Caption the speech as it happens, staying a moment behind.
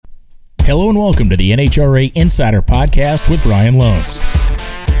Hello and welcome to the NHRA Insider podcast with Brian Lohnes.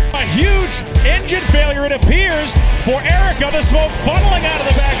 A huge engine failure, it appears, for Erica. The smoke funneling out of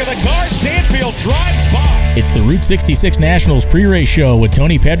the back of the car. Stanfield drives by. It's the Route 66 Nationals pre-race show with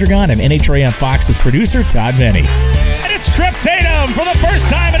Tony Pedregon and NHRAonFox's producer, Todd Veney. And it's Trip Tatum for the first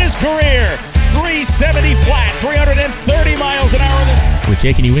time in his career. 370 flat, 330 miles an hour. We're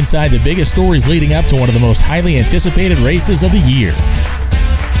taking you inside the biggest stories leading up to one of the most highly anticipated races of the year.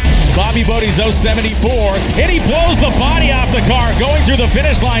 Bobby Bodie's 074, and he blows the body off the car going through the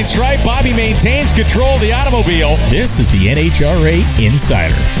finish line stripe. Bobby maintains control of the automobile. This is the NHRA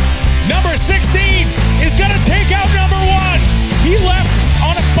Insider. Number 16 is going to take out number 1. He left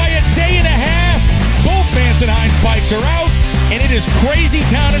on it by a day and a half. Both Vance and Hines bikes are out, and it is crazy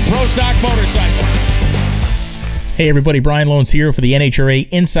town in Pro Stock Motorcycle. Hey everybody, Brian Lohnes here for the NHRA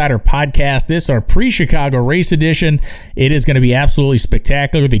Insider podcast. This is our pre-Chicago race edition. It is going to be absolutely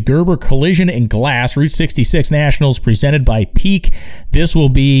spectacular. The Gerber Collision and Glass Route 66 Nationals presented by Peak. This will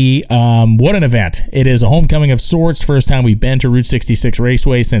be, what an event. It is a homecoming of sorts. First time we've been to Route 66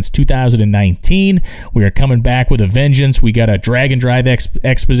 Raceway since 2019. We are coming back with a vengeance. We got a drag and drive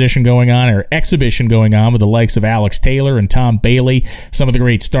exhibition going on with the likes of Alex Taylor and Tom Bailey, some of the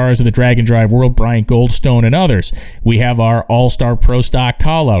great stars of the drag and drive world, Brian Goldstone and others. We have our All-Star Pro Stock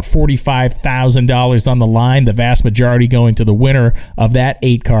call-out, $45,000 on the line, the vast majority going to the winner of that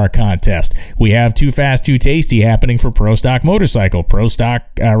 8-car contest. We have Too Fast, Too Tasty happening for Pro Stock Motorcycle, Pro Stock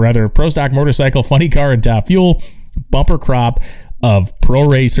Motorcycle, Funny Car, and Top Fuel, bumper crop of pro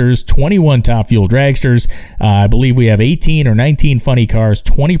racers, 21 Top Fuel dragsters. I believe we have 18 or 19 funny cars,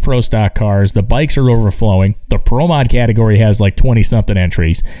 20 pro stock cars. The bikes are overflowing. The pro mod category has like 20-something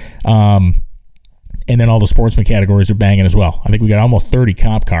entries. And then all the sportsman categories are banging as well. I think we got almost 30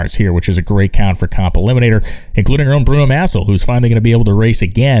 comp cars here, which is a great count for Comp Eliminator, including our own Bruno Massel, who's finally going to be able to race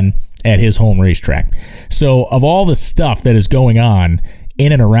again at his home racetrack. So of all the stuff that is going on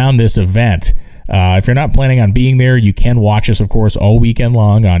in and around this event, if you're not planning on being there, you can watch us, of course, all weekend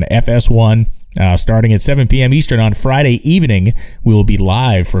long on FS1. Starting at 7 p.m. Eastern on Friday evening, we will be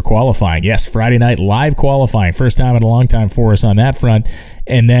live for qualifying. Yes, Friday night live qualifying. First time in a long time for us on that front.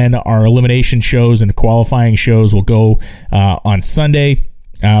 And then our elimination shows and qualifying shows will go on Sunday.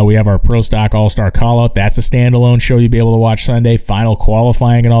 We have our Pro Stock All-Star Call-Out. That's a standalone show you'll be able to watch Sunday. Final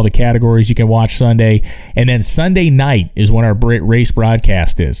qualifying in all the categories you can watch Sunday. And then Sunday night is when our race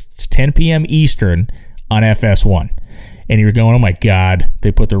broadcast is. It's 10 p.m. Eastern on FS1. And you're going, oh my God,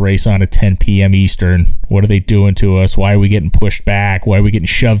 they put the race on at 10 p.m. Eastern. What are they doing to us? Why are we getting pushed back? Why are we getting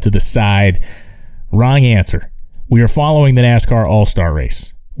shoved to the side? Wrong answer. We are following the NASCAR All-Star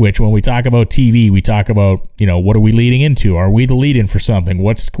Race, which when we talk about TV, we talk about, what are we leading into? Are we the lead-in for something?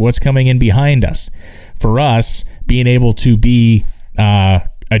 What's coming in behind us? For us, being able to be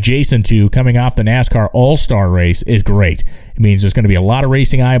adjacent to coming off the NASCAR All-Star Race is great. It means there's going to be a lot of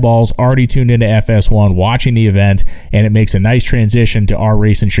racing eyeballs already tuned into FS1 watching the event, and it makes a nice transition to our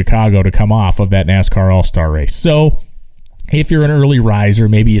race in Chicago to come off of that NASCAR All-Star Race. So if you're an early riser,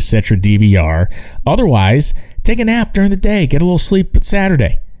 maybe you set your DVR. Otherwise, take a nap during the day, get a little sleep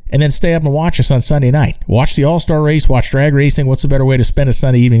Saturday, and then stay up and watch us on Sunday night. Watch the All-Star Race, watch drag racing. What's a better way to spend a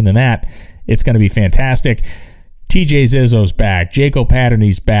Sunday evening than that? It's going to be fantastic. TJ Zizzo's back. Jaco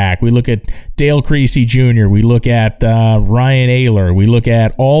Paterney's back. We look at Dale Creasy Jr. We look at Ryan Ayler. We look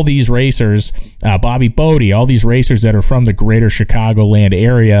at all these racers, Bobby Bodie, all these racers that are from the greater Chicagoland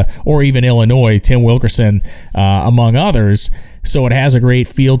area or even Illinois, Tim Wilkerson, among others. So it has a great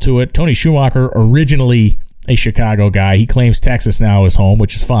feel to it. Tony Schumacher, originally a Chicago guy. He claims Texas now is home,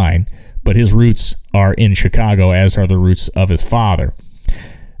 which is fine, but his roots are in Chicago, as are the roots of his father.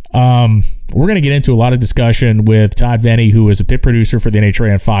 We're going to get into a lot of discussion with Todd Veney, who is a pit producer for the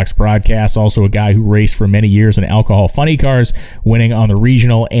NHRAonFox broadcast, also a guy who raced for many years in alcohol funny cars, winning on the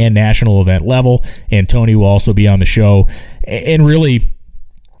regional and national event level, and Tony will also be on the show. And really,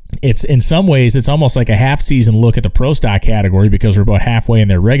 it's in some ways, it's almost like a half-season look at the Pro Stock category because we're about halfway in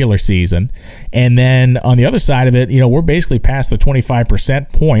their regular season. And then on the other side of it, we're basically past the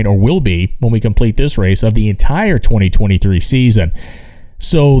 25% point, or will be when we complete this race, of the entire 2023 season.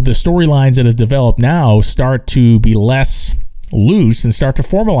 So the storylines that have developed now start to be less loose and start to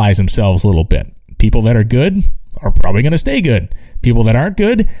formalize themselves a little bit. People that are good are probably going to stay good. People that aren't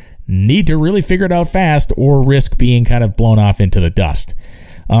good need to really figure it out fast or risk being kind of blown off into the dust.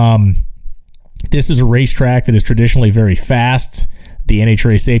 This is a racetrack that is traditionally very fast. The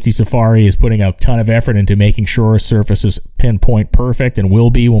NHRA Safety Safari is putting a ton of effort into making sure surface is pinpoint perfect and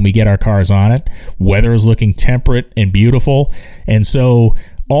will be when we get our cars on it. Weather is looking temperate and beautiful. And so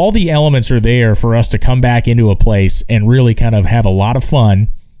all the elements are there for us to come back into a place and really kind of have a lot of fun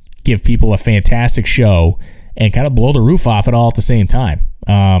give people a fantastic show, and kind of blow the roof off it all at the same time.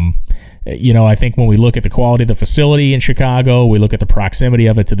 I think when we look at the quality of the facility in Chicago, we look at the proximity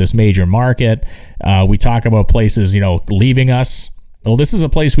of it to this major market, we talk about places, leaving us. Well, this is a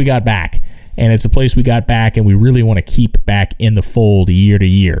place we got back, and it's a place we got back and we really want to keep back in the fold year to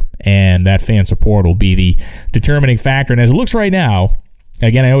year. And that fan support will be the determining factor. And as it looks right now,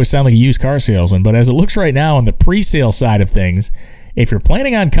 again, I always sound like a used car salesman, but as it looks right now on the pre-sale side of things, if you're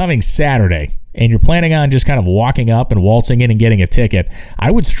planning on coming Saturday and you're planning on just kind of walking up and waltzing in and getting a ticket,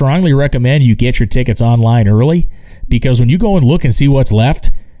 I would strongly recommend you get your tickets online early, because when you go and look and see what's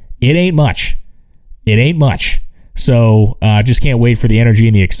left, it ain't much. It ain't much. So just can't wait for the energy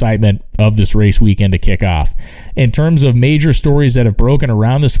and the excitement of this race weekend to kick off. In terms of major stories that have broken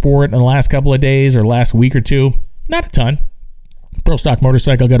around the sport in the last couple of days or last week or two, not a ton. Pro Stock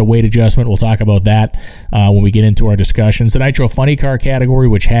Motorcycle got a weight adjustment. We'll talk about that when we get into our discussions. The Nitro Funny Car category,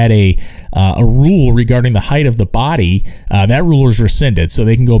 which had a rule regarding the height of the body, that rule was rescinded, so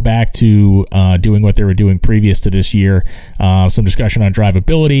they can go back to doing what they were doing previous to this year. Some discussion on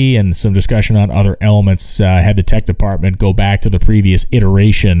drivability and some discussion on other elements. Had the tech department go back to the previous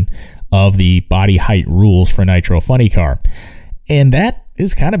iteration of the body height rules for Nitro Funny Car. And that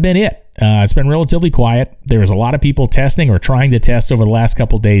has kind of been it. It's been relatively quiet. There's a lot of people testing or trying to test over the last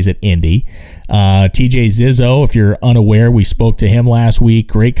couple days at Indy. TJ Zizzo, if you're unaware, we spoke to him last week.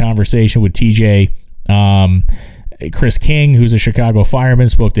 Great conversation with TJ. Chris King, who's a Chicago fireman,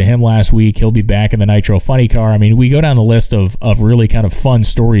 spoke to him last week. He'll be back in the Nitro Funny Car. I mean, we go down the list of really kind of fun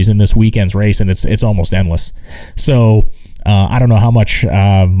stories in this weekend's race, and it's almost endless. So I don't know how much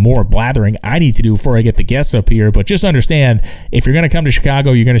more blathering I need to do before I get the guests up here, but just understand, if you're going to come to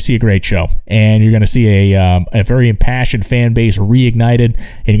Chicago, you're going to see a great show, and you're going to see a very impassioned fan base reignited,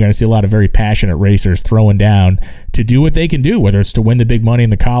 and you're going to see a lot of very passionate racers throwing down to do what they can do, whether it's to win the big money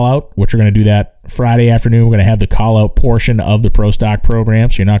in the call-out, which we're going to do that Friday afternoon. We're going to have the call-out portion of the Pro Stock program,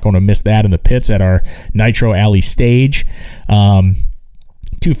 so you're not going to miss that in the pits at our Nitro Alley stage.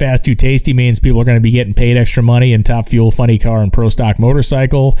 Too Fast, Too Tasty means people are going to be getting paid extra money in Top Fuel, Funny Car, and Pro Stock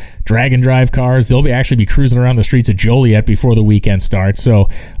Motorcycle. Drag and Drive cars, they'll actually be cruising around the streets of Joliet before the weekend starts. So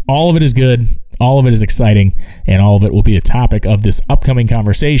all of it is good, all of it is exciting, and all of it will be the topic of this upcoming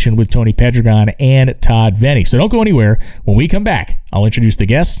conversation with Tony Pedregon and Todd Veney. So don't go anywhere. When we come back, I'll introduce the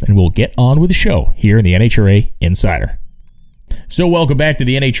guests, and we'll get on with the show here in the NHRA Insider. So welcome back to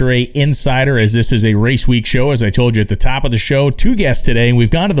the NHRA Insider, as this is a race week show. As I told you at the top of the show, two guests today, and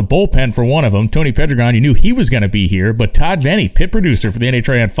we've gone to the bullpen for one of them. Tony Pedregon, you knew he was going to be here, but Todd Veney, pit producer for the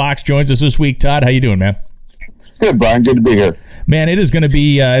NHRAonFox, joins us this week. Todd, how you doing, man? Good, Brian. Good to be here. Man, it is going to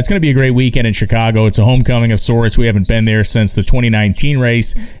be a great weekend in Chicago. It's a homecoming of sorts. We haven't been there since the 2019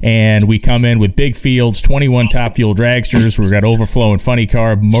 race, and we come in with big fields, 21 Top Fuel dragsters. We've got Overflow and Funny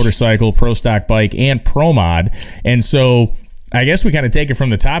Car, Motorcycle, Pro Stock Bike, and Pro Mod. And so I guess we kind of take it from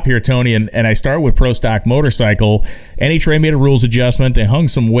the top here, Tony, and I start with Pro Stock Motorcycle. NHRA made a rules adjustment. They hung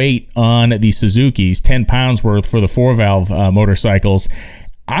some weight on the Suzuki's, 10 pounds worth for the 4-valve motorcycles.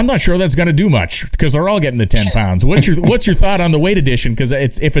 I'm not sure that's going to do much, because they're all getting the 10 pounds. What's your thought on the weight addition? Because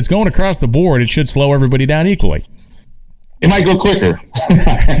if it's going across the board, it should slow everybody down equally. It might go quicker.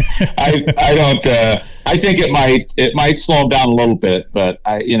 I don't. I think it might slow them down a little bit, but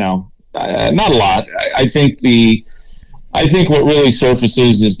not a lot. I think what really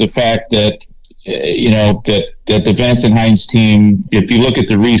surfaces is the fact that that the Vance and Hines team, if you look at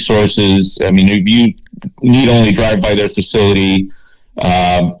the resources, I mean, if you need only drive by their facility,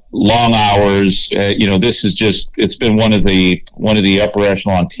 long hours, this is it's been one of the upper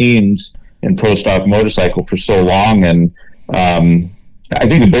echelon teams in Pro Stock Motorcycle for so long, and I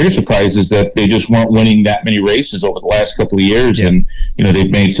think the bigger surprise is that they just weren't winning that many races over the last couple of years, and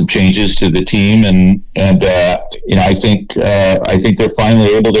they've made some changes to the team, and I think they're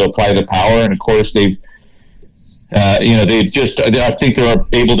finally able to apply the power, and of course I think they're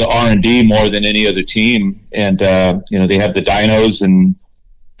able to R&D more than any other team, and they have the dynos and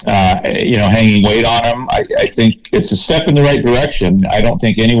hanging weight on them. I think it's a step in the right direction. I don't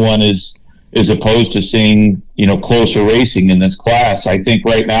think anyone is opposed to seeing closer racing in this class. I think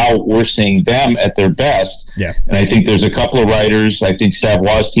right now we're seeing them at their best. Yeah. And I think there's a couple of riders. I think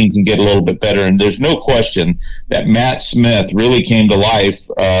Savoy's team can get a little bit better. And there's no question that Matt Smith really came to life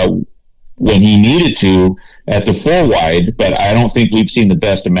when he needed to at the 4-wide, but I don't think we've seen the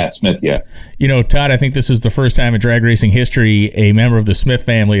best of Matt Smith yet. Todd, I think this is the first time in drag racing history a member of the Smith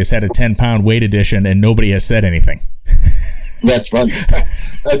family has had a 10-pound weight addition and nobody has said anything. That's funny.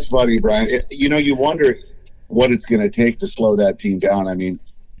 That's funny, Brian. You wonder what it's going to take to slow that team down. I mean,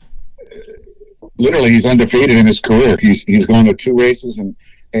 literally, he's undefeated in his career. He's going to 2 races and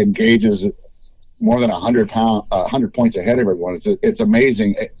and Gage is more than 100 points ahead of everyone. It's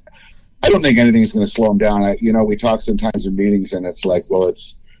amazing. I don't think anything's going to slow him down. We talk sometimes in meetings, and it's like, well,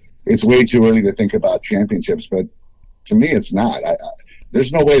 it's way too early to think about championships, but to me, it's not.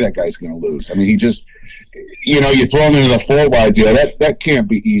 There's no way that guy's going to lose. I mean, he just, you throw him into the 4-wide deal. That can't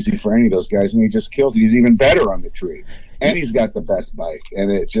be easy for any of those guys, and he just kills it. He's even better on the tree, and he's got the best bike,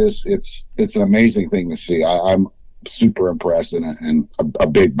 and it's an amazing thing to see. I'm super impressed and a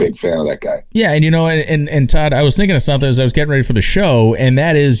big fan of that guy. Yeah, and Todd, I was thinking of something as I was getting ready for the show, and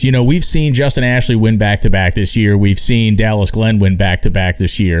that is, we've seen Justin Ashley win back-to-back this year. We've seen Dallas Glenn win back-to-back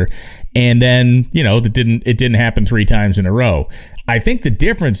this year. And then, it didn't happen 3 times in a row. I think the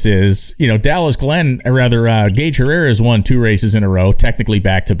difference is, Gage Herrera has won 2 races in a row, technically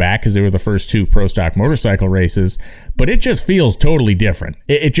back-to-back because they were the first 2 pro stock motorcycle races, but it just feels totally different.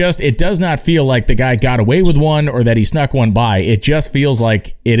 It does not feel like the guy got away with one or that he snuck one by. It just feels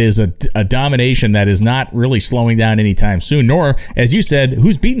like it is a domination that is not really slowing down anytime soon, nor, as you said,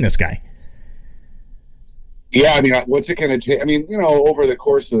 who's beating this guy? Yeah, I mean, what's it going to take? I mean, over the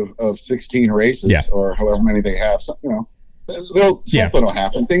course of 16 races or however many they have, something will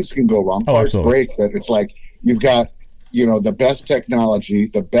happen. Things can go wrong. Parts break, but it's like you've got, the best technology,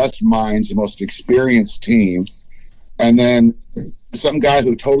 the best minds, the most experienced team, and then some guy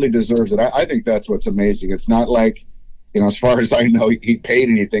who totally deserves it. I think that's what's amazing. It's not like, as far as I know, he paid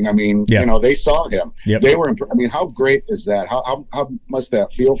anything. I mean, they saw him. Yep. They were. I mean, how great is that? How must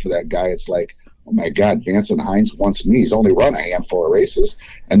that feel for that guy? It's like, oh my God, Vance and Hines wants me. He's only run a handful of races,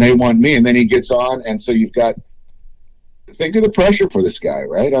 and they want me. And then he gets on, and so you've got. Think of the pressure for this guy,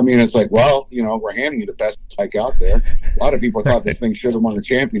 right? I mean, it's like, well, we're handing you the best bike out there. A lot of people thought this thing should have won the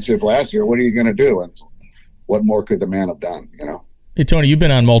championship last year. What are you going to do? And what more could the man have done? Hey, Tony, you've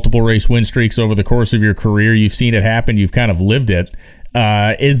been on multiple race win streaks over the course of your career. You've seen it happen. You've kind of lived it.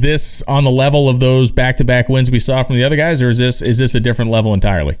 Is this on the level of those back-to-back wins we saw from the other guys, or is this a different level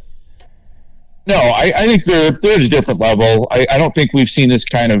entirely? No, I think there's a different level. I don't think we've seen this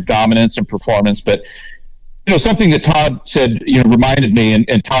kind of dominance and performance, but something that Todd said, reminded me,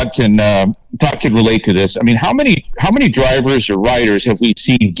 and Todd can relate to this. I mean, how many drivers or riders have we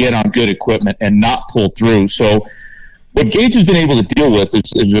seen get on good equipment and not pull through? So what Gage has been able to deal with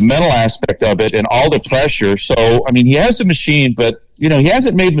is the mental aspect of it and all the pressure. So, I mean, he has a machine, but, he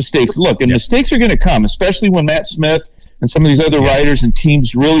hasn't made mistakes. Look, and mistakes are going to come, especially when Matt Smith and some of these other riders and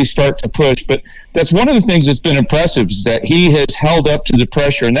teams really start to push. But that's one of the things that's been impressive is that he has held up to the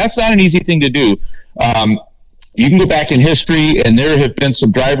pressure, and that's not an easy thing to do. You can go back in history, and there have been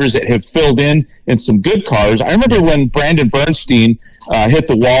some drivers that have filled in some good cars. I remember when Brandon Bernstein hit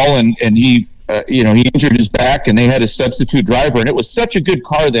the wall, and he he injured his back, and they had a substitute driver, and it was such a good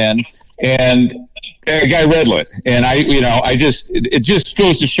car then, and a guy redlit. And it just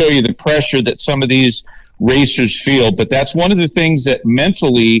goes to show you the pressure that some of these racers feel. But that's one of the things that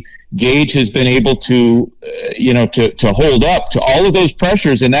mentally Gage has been able to, to hold up to all of those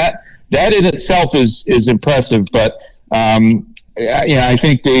pressures, and that in itself is impressive. But I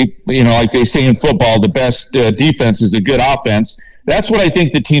think like they say in football, the best defense is a good offense. That's what I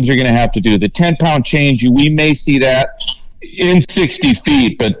think the teams are going to have to do. The 10-pound change, we may see that in 60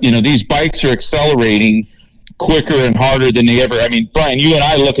 feet, but these bikes are accelerating quicker and harder than they ever. I mean, Brian, you and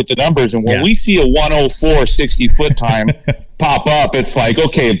I look at the numbers, and when we see a 104 60-foot time pop up, it's like,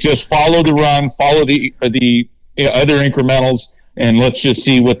 okay, just follow the run, follow the other incrementals, and let's just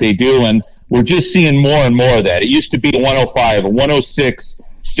see what they do. And we're just seeing more and more of that. It used to be a 105, a 106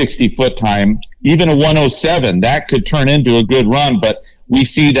 60-foot time, even a 107. That could turn into a good run, but we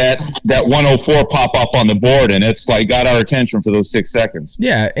see that 104 pop up on the board, and it's like got our attention for those 6 seconds.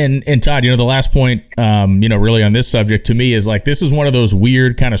 Yeah, and Todd, the last point, really on this subject to me is like this is one of those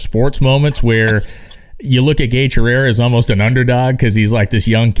weird kind of sports moments where you look at Gage Herrera as almost an underdog because he's like this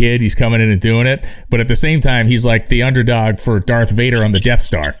young kid. He's coming in and doing it. But at the same time, he's like the underdog for Darth Vader on the Death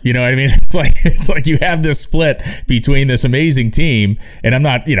Star. You know what I mean? It's like you have this split between this amazing team. And I'm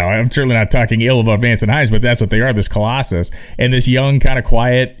not, I'm certainly not talking ill about Vance and Hines, but that's what they are, this Colossus. And this young, kind of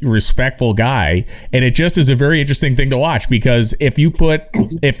quiet, respectful guy. And it just is a very interesting thing to watch because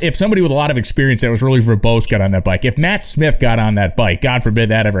if somebody with a lot of experience that was really verbose got on that bike, if Matt Smith got on that bike, God forbid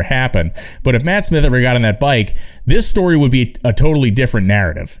that ever happened, but if Matt Smith ever got on that bike, this story would be a totally different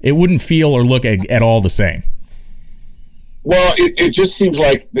narrative. It wouldn't feel or look at all the same. Well, it just seems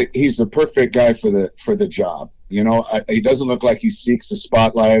like he's the perfect guy for the job. He doesn't look like he seeks the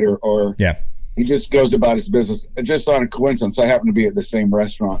spotlight or he just goes about his business. Just on a coincidence, I happened to be at the same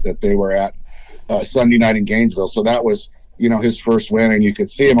restaurant that they were at Sunday night in Gainesville. So that was, his first win, and you could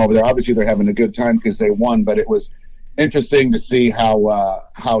see him over there. Obviously, they're having a good time because they won, but it was interesting to see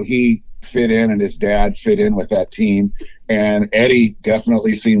how he fit in and his dad fit in with that team. And Eddie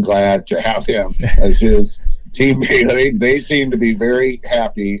definitely seemed glad to have him as his teammate. They seem to be very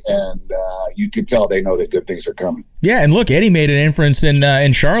happy, and you can tell they know that good things are coming. Yeah, and look, Eddie made an inference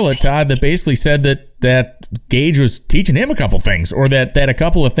in Charlotte, Todd, that basically said that Gage was teaching him a couple things, or that a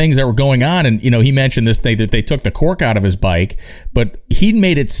couple of things that were going on. And, he mentioned this thing that they took the cork out of his bike, but he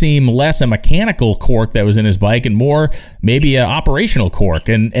made it seem less a mechanical cork that was in his bike and more maybe an operational cork.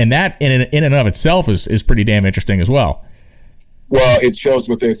 And that in and of itself is pretty damn interesting as well. Well, it shows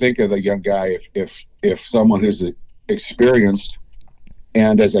what they think of the young guy. If someone who's experienced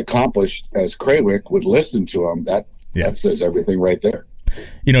and as accomplished as Krawick would listen to him, that says everything right there.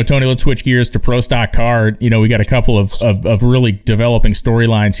 Tony, let's switch gears to Pro Stock Car. We got a couple of really developing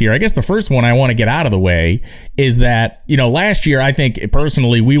storylines here. I guess the first one I want to get out of the way is that, last year, I think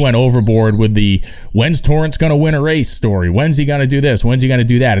personally, we went overboard with the when's Torrance going to win a race story? When's he going to do this? When's he going to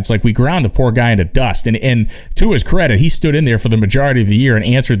do that? It's like we ground the poor guy into dust. And to his credit, he stood in there for the majority of the year and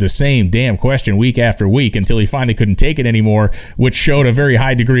answered the same damn question week after week until he finally couldn't take it anymore, which showed a very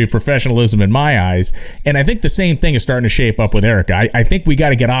high degree of professionalism in my eyes. And I think the same thing is starting to shape up with Erica. I think we got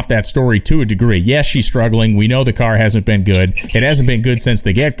to get off that story to a degree. Yes, she's struggling. We know the car hasn't been good. It hasn't been good since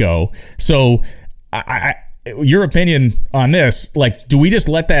the get-go. So your opinion on this, do we just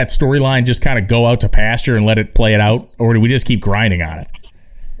let that storyline just kind of go out to pasture and let it play it out, or do we just keep grinding on it?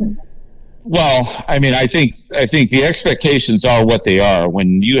 Well, I think the expectations are what they are.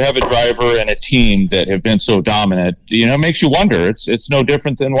 When you have a driver and a team that have been so dominant, it makes you wonder. It's no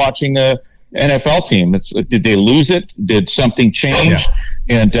different than watching a NFL team. Did they lose it? Did something change?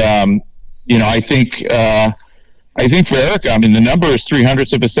 Yeah. And I think for Erica, the number is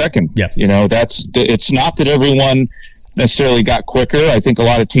 0.03 of a second. Yeah. It's not that everyone necessarily got quicker. I think a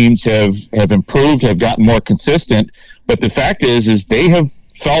lot of teams have improved, have gotten more consistent. But the fact is they have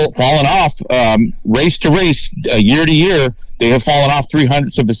fallen off race to race, year to year. They have fallen off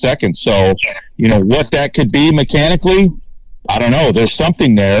 0.03 of a second. So, what that could be mechanically, I don't know. There's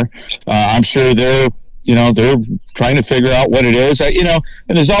something there. I'm sure they're trying to figure out what it is.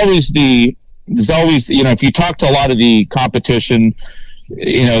 And there's always, if you talk to a lot of the competition,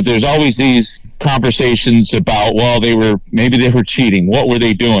 there's always these conversations about, maybe they were cheating. What were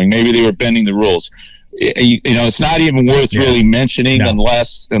they doing? Maybe they were bending the rules. It's not even worth really mentioning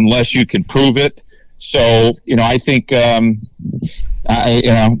unless you can prove it. So, I think,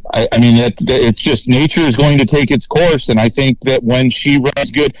 it's just nature is going to take its course. And I think that when she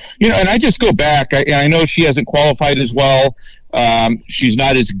runs good, and I just go back, I know she hasn't qualified as well. She's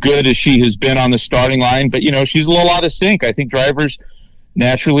not as good as she has been on the starting line, but, she's a little out of sync. I think drivers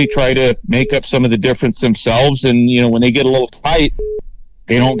naturally try to make up some of the difference themselves. And, when they get a little tight,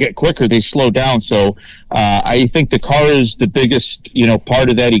 they don't get quicker, they slow down. So I think the car is the biggest, part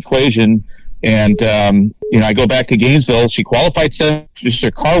of that equation. And, I go back to Gainesville. She qualified, just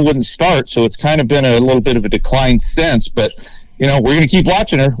her car wouldn't start. So it's kind of been a little bit of a decline since. But, we're going to keep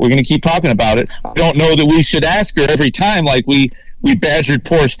watching her. We're going to keep talking about it. I don't know that we should ask her every time like we badgered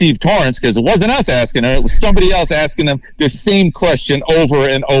poor Steve Torrance, because it wasn't us asking her. It was somebody else asking them the same question over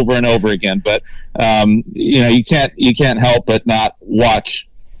and over and over again. But, you can't help but not watch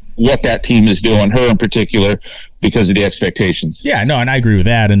what that team is doing, her in particular, because of the expectations. Yeah, no, and I agree with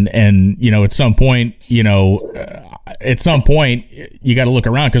that. And at some point, you got to look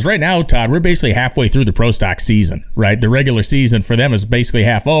around, because right now, Todd, we're basically halfway through the Pro Stock season, right? The regular season for them is basically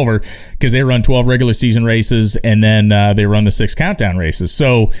half over, because they run 12 regular season races and then they run the 6 countdown races.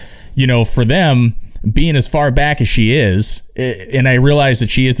 So, for them, being as far back as she is, and I realize that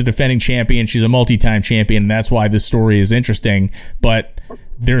she is the defending champion, she's a multi-time champion, and that's why this story is interesting, but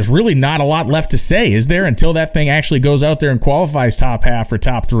there's really not a lot left to say, is there? Until that thing actually goes out there and qualifies top half or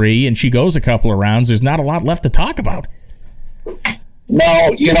top 3 and she goes a couple of rounds, there's not a lot left to talk about.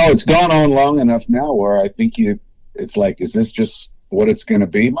 No, it's gone on long enough now where I think it's like, is this just what it's going to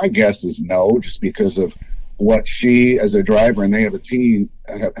be? My guess is no, just because of what she as a driver and they have a team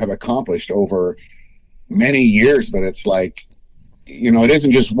have accomplished over many years. But it's like, it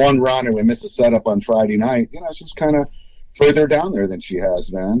isn't just one run and we miss a setup on Friday night. It's just kind of further down there than she has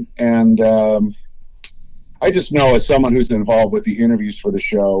been. And I just know, as someone who's involved with the interviews for the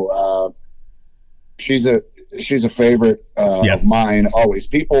show, she's a favorite of mine always.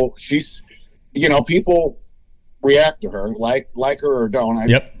 People react to her like her or don't.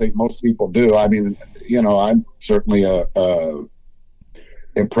 I think most people do. I'm certainly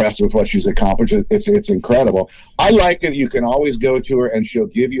impressed with what she's accomplished. It's incredible. I like it. You can always go to her and she'll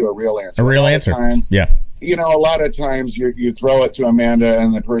give you a real answer. A real answer. A lot of times you throw it to Amanda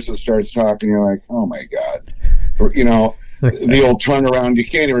and the person starts talking, you're like, oh my God. you know, the old turnaround. You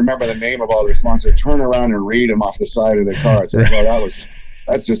can't even remember the name of all the sponsors. Turn around and read them off the side of the car. It's like, well,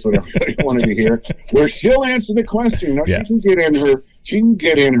 that's just what everybody wanted to hear. Where she'll answer the question. You know, she can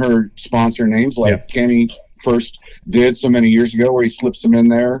get in her sponsor names like Kenny first did so many years ago, where he slips them in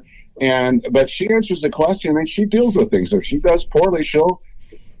there. But she answers the question and she deals with things. If she does poorly, she'll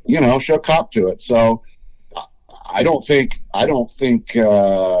cop to it. So I don't think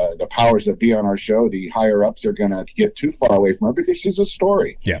the powers that be on our show, the higher ups, are going to get too far away from her, because she's a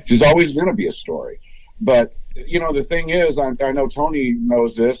story. Yeah. She's always going to be a story. But, you know, the thing is, I know Tony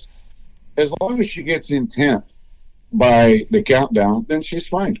knows this, as long as she gets in 10th by the countdown, then she's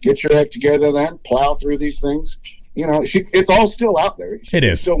fine. Get your act together then, plow through these things. You know, it's all still out there. She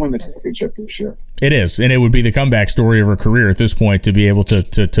can still win the championship this year. It is, and it would be the comeback story of her career at this point, to be able to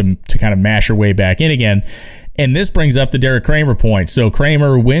kind of mash her way back in again. And this brings up the Derek Kramer point. So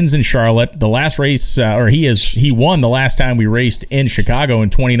Kramer wins in Charlotte. The last race, he won the last time we raced in Chicago in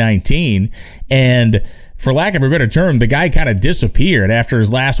 2019. And for lack of a better term, the guy kind of disappeared after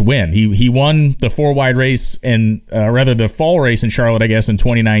his last win. He won the 4-wide race the fall race in Charlotte, I guess, in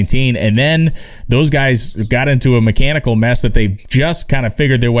 2019. And then those guys got into a mechanical mess that they just kind of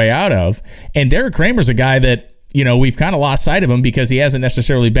figured their way out of. And Derek Kramer's a guy that, you know, we've kind of lost sight of him because he hasn't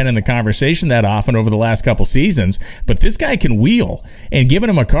necessarily been in the conversation that often over the last couple seasons. But this guy can wheel, and giving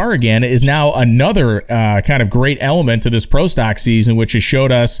him a car again is now another kind of great element to this Pro Stock season, which has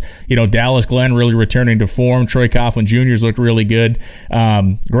showed us, you know, Dallas Glenn really returning to form. Troy Coughlin Jr.'s looked really good.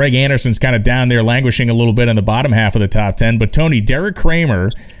 Greg Anderson's kind of down there languishing a little bit in the bottom half of the top 10. But Tony, Derek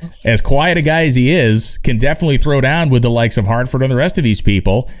Kramer, as quiet a guy as he is, can definitely throw down with the likes of Hartford and the rest of these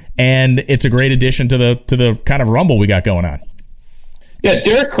people. And it's a great addition to the kind of rumble we got going on. Yeah,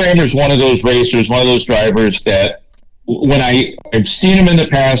 Derek Kramer's one of those racers, one of those drivers that when I've seen him in the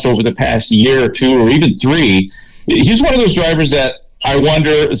past, over the past year or two or even 3, he's one of those drivers that I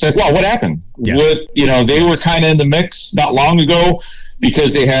wonder, it's like, wow, what happened? Yeah. They were kind of in the mix not long ago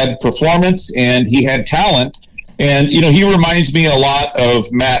because they had performance and he had talent. And, you know, he reminds me a lot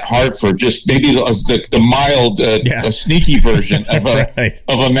of Matt Hartford, just maybe the mild, a sneaky version of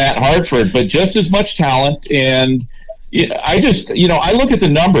a Matt Hartford, but just as much talent. And I look at the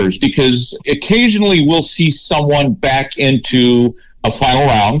numbers because occasionally we'll see someone back into a final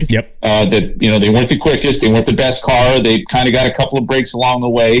round. Yep. That, you know, they weren't the quickest, they weren't the best car, they kind of got a couple of breaks along the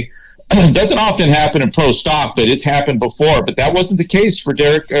way. It doesn't often happen in Pro Stock, but it's happened before. But that wasn't the case for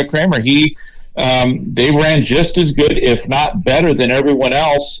Derek Kramer. They ran just as good, if not better, than everyone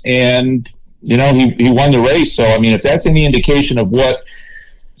else, and you know he won the race. So I mean, if that's any indication of what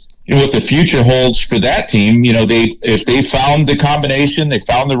the future holds for that team, you know, if they found the combination, they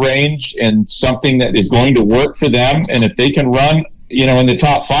found the range, and something that is going to work for them, and if they can run, you know, in the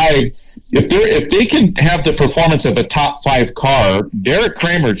top 5, if they can have the performance of a top 5 car, Derek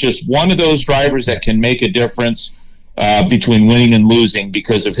Kramer just one of those drivers that can make a difference between winning and losing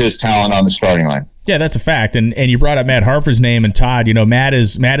because of his talent on the starting line. Yeah, that's a fact. And you brought up Matt Hartford's name, and Todd, you know, Matt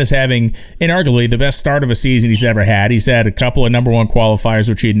is having inarguably the best start of a season he's ever had. He's had a couple of number 1 qualifiers,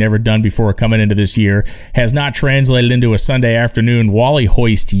 which he had never done before coming into this year. Has not translated into a Sunday afternoon Wally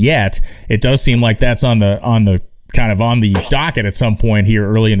hoist yet. It does seem like that's on the kind of on the docket at some point here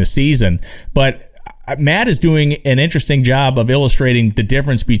early in the season. But Matt is doing an interesting job of illustrating the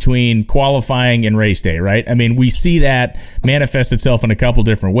difference between qualifying and race day, right? I mean, we see that manifest itself in a couple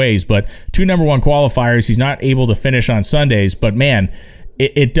different ways, but 2 number 1 qualifiers, he's not able to finish on Sundays, but man,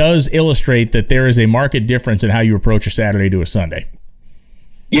 it does illustrate that there is a marked difference in how you approach a Saturday to a Sunday.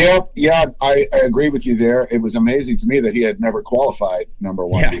 Yeah, I agree with you there. It was amazing to me that he had never qualified number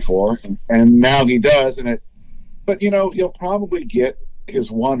 1 before, and now he does, but you know, he'll probably get his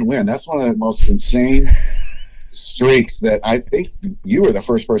 1 win. That's one of the most insane streaks that I think you were the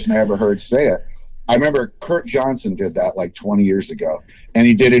first person I ever heard say it. I remember Kurt Johnson did that like 20 years ago, and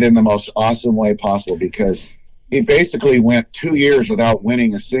he did it in the most awesome way possible because he basically went 2 years without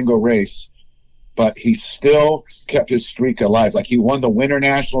winning a single race, but he still kept his streak alive. Like he won the Winter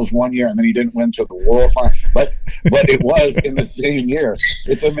Nationals 1 year, and then he didn't win to the World Final, but it was in the same year.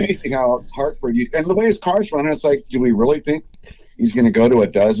 It's amazing how Hartford, and the way his car's running, it's like, do we really think he's going to go to a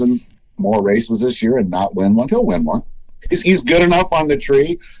dozen more races this year and not win one? He'll win one. He's good enough on the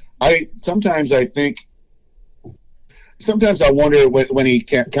tree. Sometimes I wonder when he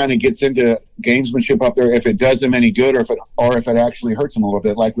kind of gets into gamesmanship up there, if it does him any good or if it actually hurts him a little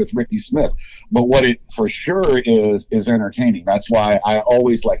bit, like with Ricky Smith. But what it for sure is entertaining. That's why I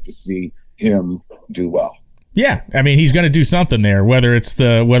always like to see him do well. Yeah, I mean, he's going to do something there, whether it's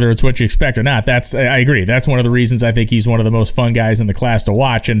what you expect or not. I agree. That's one of the reasons I think he's one of the most fun guys in the class to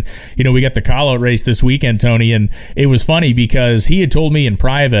watch. And, we got the call-out race this weekend, Tony, and it was funny because he had told me in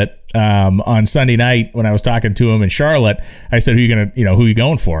private on Sunday night when I was talking to him in Charlotte. I said, who you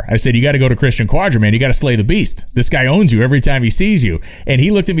going for? I said, you got to go to Christian Quadra, man. You got to slay the beast. This guy owns you every time he sees you. And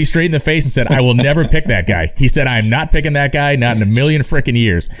he looked at me straight in the face and said, I will never pick that guy. He said, I'm not picking that guy, not in a million frickin'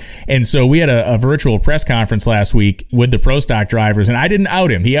 years. And so we had a virtual press conference last week with the Pro Stock drivers, and I didn't out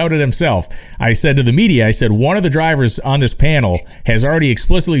him. He outed himself. I said to the media, one of the drivers on this panel has already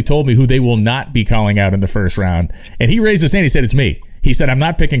explicitly told me who they will not be calling out in the first round. And he raised his hand. He said, it's me. He said, I'm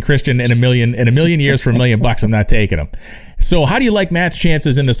not picking Christian in a million years for $1 million. I'm not taking him. So how do you like Matt's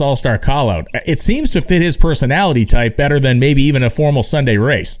chances in this all-star call-out? It seems to fit his personality type better than maybe even a formal Sunday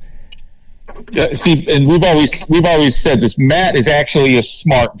race. See, and we've always said this. Matt is actually a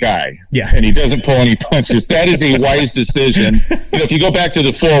smart guy. Yeah. And he doesn't pull any punches. That is a wise decision. If you go back to the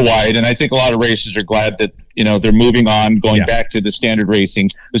 4-wide, and I think a lot of racers are glad that, they're moving on, going back to the standard racing,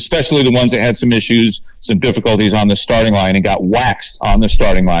 especially the ones that had some issues, some difficulties on the starting line and got waxed on the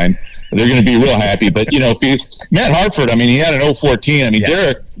starting line. They're going to be real happy. But, Matt Hartford, he had an 014.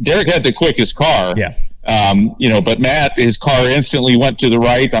 Derek had the quickest car. Yeah. But Matt, his car instantly went to the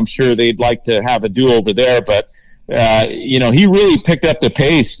right. I'm sure they'd like to have a do-over there, but, he really picked up the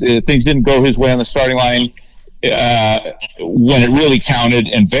pace. Things didn't go his way on the starting line when it really counted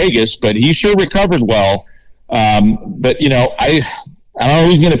in Vegas, but he sure recovered well. But, I don't know who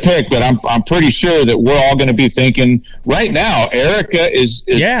he's going to pick, but I'm pretty sure that we're all going to be thinking right now, Erica is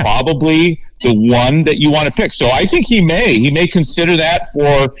probably the one that you want to pick. So I think he may consider that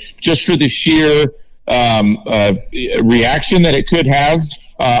for the sheer reaction that it could have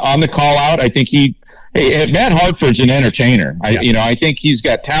on the call out. I think Matt Hartford's an entertainer. I think he's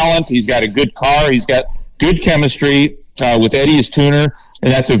got talent. He's got a good car. He's got good chemistry with Eddie as tuner,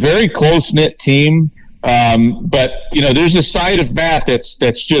 and that's a very close knit team. But there's a side of Matt that's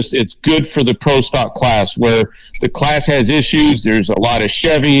just, it's good for the pro stock class where the class has issues. There's a lot of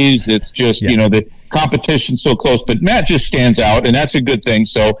Chevys. It's just, the competition's so close, but Matt just stands out, and that's a good thing.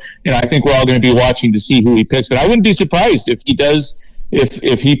 So, I think we're all going to be watching to see who he picks, but I wouldn't be surprised if he does,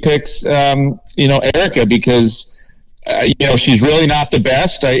 if he picks, Erica, because, she's really not the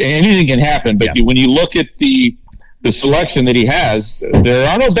best. Anything can happen, but when you look at the selection that he has, there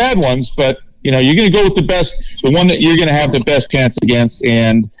are no bad ones, but you're going to go with the best, the one that you're going to have the best chance against.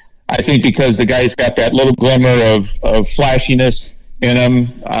 And I think because the guy's got that little glimmer of flashiness in him,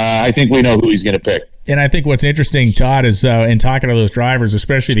 I think we know who he's going to pick. And I think what's interesting, Todd, is in talking to those drivers,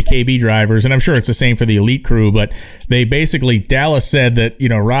 especially the KB drivers, and I'm sure it's the same for the elite crew, but they basically, Dallas said that,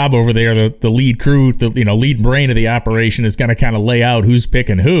 Rob over there, the lead crew, the lead brain of the operation, is going to kind of lay out who's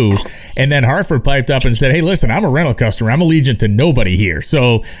picking who. And then Hartford piped up and said, hey, listen, I'm a rental customer. I'm allegiant to nobody here.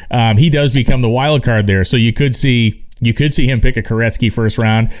 So he does become the wild card there. So you could see him pick a Koretsky first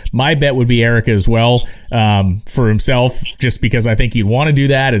round. My bet would be Erica as well for himself, just because I think he'd want to do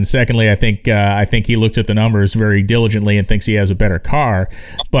that. And secondly, I think he looks at the numbers very diligently and thinks he has a better car.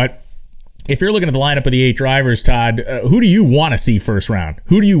 But if you're looking at the lineup of the 8 drivers, Todd, who do you want to see first round?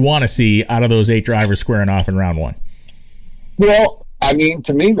 Who do you want to see out of those 8 drivers squaring off in round 1? Well,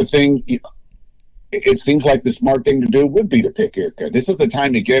 to me, the thing, it seems like the smart thing to do would be to pick Erica. This is the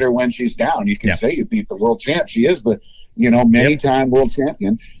time to get her when she's down. You can say you beat the world champ. She is the, many-time world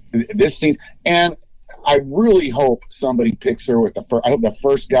champion. This seems, and I really hope somebody picks her with I hope the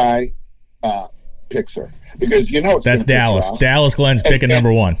first guy picks her, because that's Dallas. Dallas Glenn's picking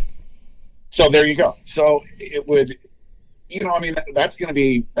number 1. So there you go. So it would, that's going to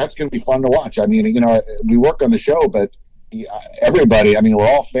be fun to watch. We work on the show, but everybody, we're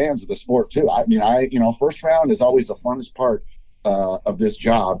all fans of the sport too. First round is always the funnest part of this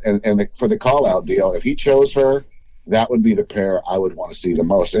job, and for the call out deal, if he chose her, that would be the pair I would want to see the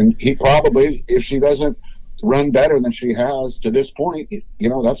most. And he probably, if she doesn't run better than she has to this point,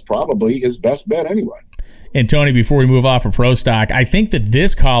 that's probably his best bet anyway. And Tony, before we move off of Pro Stock, I think that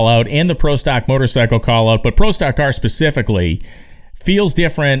this call out and the Pro Stock motorcycle call out, but Pro Stock car specifically, feels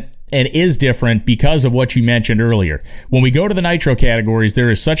different and is different because of what you mentioned earlier. When we go to the nitro categories, there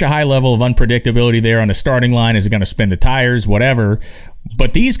is such a high level of unpredictability there on the starting line. Is it going to spin the tires, whatever?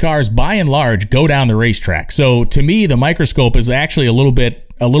 But these cars, by and large, go down the racetrack. So to me, the microscope is actually a little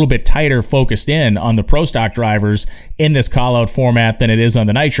bit tighter focused in on the Pro Stock drivers in this call out format than it is on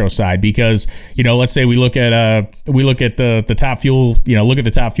the nitro side, because let's say we look at the top fuel, look at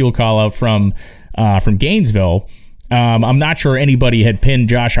the top fuel call out from Gainesville. I'm not sure anybody had pinned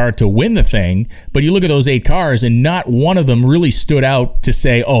Josh Hart to win the thing, but you look at those 8 cars, and not one of them really stood out to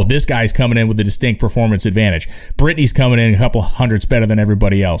say, oh, this guy's coming in with a distinct performance advantage. Brittany's coming in a couple hundredths better than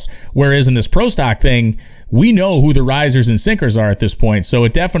everybody else. Whereas in this Pro Stock thing, we know who the risers and sinkers are at this point, so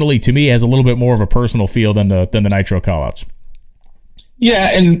it definitely, to me, has a little bit more of a personal feel than the Nitro callouts.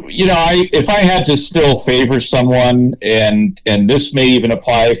 Yeah, and if I had to still favor someone, and this may even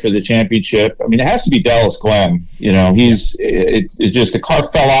apply for the championship, I mean, it has to be Dallas Glenn. It just the car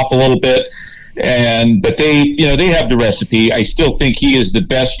fell off a little bit, but they have the recipe. I still think he is the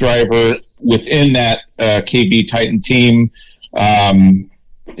best driver within that KB Titan team. So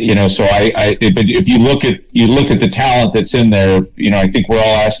but if you look at the talent that's in there, I think we're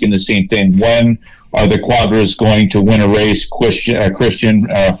all asking the same thing: when are the Quadras going to win a race? Christian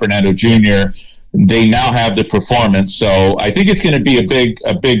Fernando Jr. They now have the performance, so I think it's going to be a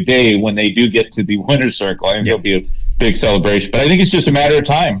big day when they do get to the winner's circle. I think it'll be a big celebration, but I think it's just a matter of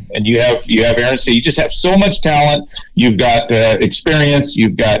time. And you have Aaron, so you just have so much talent. You've got experience,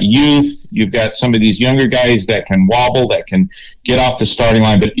 you've got youth, you've got some of these younger guys that can wobble, that can get off the starting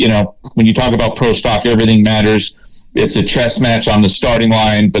line. But when you talk about Pro Stock, everything matters. It's a chess match on the starting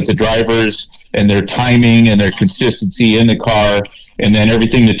line, but the drivers and their timing and their consistency in the car, and then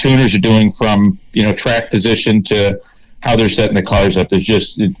everything the tuners are doing from track position to how they're setting the cars up.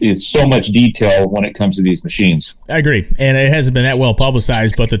 It's so much detail when it comes to these machines. I agree. And it hasn't been that well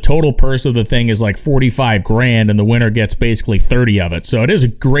publicized, but the total purse of the thing is like $45,000 and the winner gets basically 30 of it. So it is a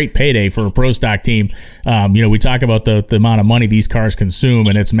great payday for a Pro Stock team. We talk about the amount of money these cars consume,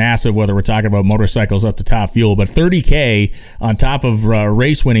 and it's massive, whether we're talking about motorcycles up to Top Fuel, but $30,000 on top of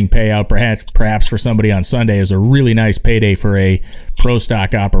race winning payout, perhaps for somebody on Sunday, is a really nice payday for a Pro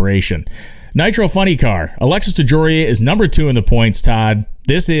Stock operation. Nitro Funny Car. Alexis DeJoria is number 2 in the points, Todd.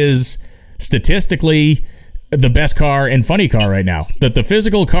 This is statistically the best car in Funny Car right now. The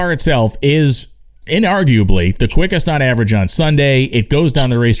physical car itself is inarguably the quickest on average on Sunday. It goes down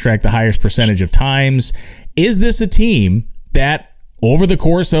the racetrack the highest percentage of times. Is this a team that, over the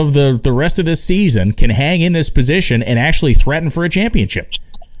course of the rest of this season, can hang in this position and actually threaten for a championship?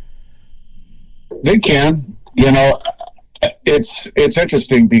 They can. It's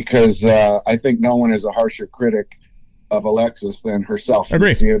interesting because I think no one is a harsher critic of Alexis than herself. Agree.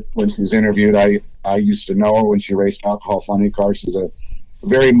 You see it when she's interviewed. I used to know her when she raced alcohol funny cars. She's a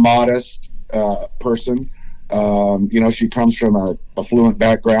very modest person. She comes from a affluent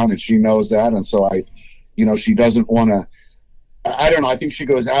background, and she knows that. And so she doesn't want to. I don't know. I think she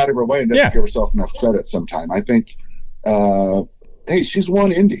goes out of her way and doesn't give herself enough credit sometimes. I think. Hey, she's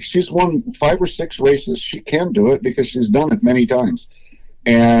won Indy. She's won 5 or 6 races. She can do it because she's done it many times.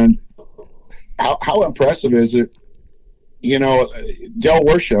 And how impressive is it? Del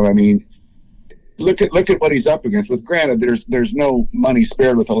Warshow, I mean, look at what he's up against. With granted, there's no money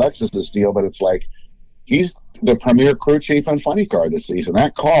spared with Alexis's deal, but it's like he's the premier crew chief on Funny Car this season.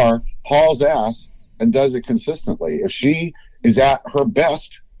 That car hauls ass and does it consistently. If she is at her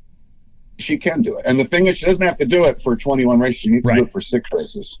best, she can do it. And the thing is, she doesn't have to do it for 21 races. She needs to do it for 6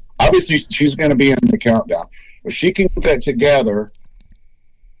 races. Obviously, she's going to be in the countdown. If she can put it together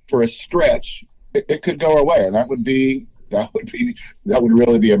for a stretch, it could go her way. And that would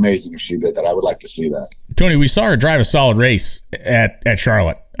really be amazing if she did that. I would like to see that. Tony, we saw her drive a solid race at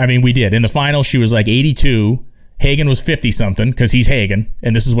Charlotte. I mean, we did. In the final, she was like 82. Hagen was 50-something because he's Hagen,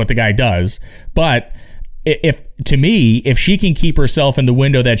 and this is what the guy does. But if she can keep herself in the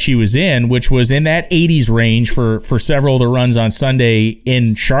window that she was in, which was in that 80s range for several of the runs on Sunday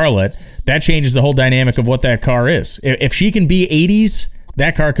in Charlotte, that changes the whole dynamic of what that car is. If she can be 80s,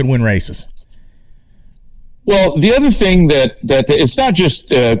 that car could win races. Well, the other thing that it's not just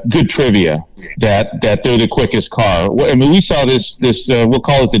good trivia that they're the quickest car. I mean, we saw this we'll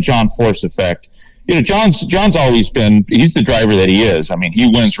call it the John Force effect. John's always been, he's the driver that he is. I mean, he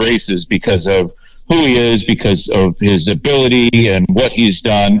wins races because of who he is, because of his ability and what he's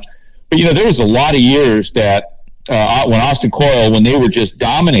done. But, there was a lot of years that when Austin Coyle, when they were just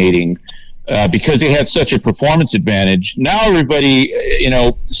dominating, because they had such a performance advantage. Now everybody,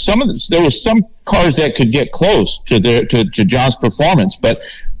 there was some cars that could get close to John's performance, but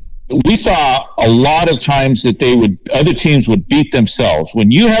we saw a lot of times that other teams would beat themselves.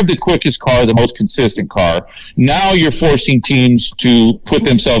 When you have the quickest car, the most consistent car, now you're forcing teams to put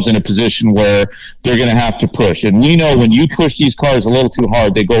themselves in a position where they're going to have to push. And we know when you push these cars a little too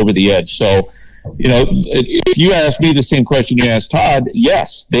hard, they go over the edge. So, if you ask me the same question you asked Todd,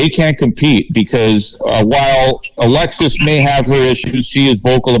 yes, they can compete because while Alexis may have her issues, she is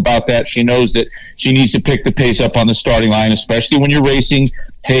vocal about that. She knows that she needs to pick the pace up on the starting line, especially when you're racing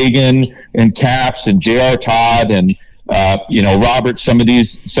Hagen and Capps and J.R. Todd and Robert, some of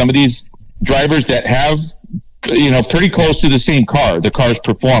these drivers that have pretty close to the same car, the car's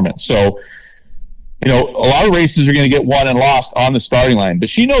performance. So a lot of races are going to get won and lost on the starting line, but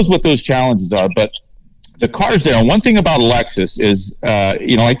she knows what those challenges are. But the car's there. And one thing about Alexis is,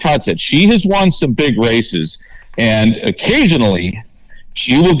 like Todd said, she has won some big races, and occasionally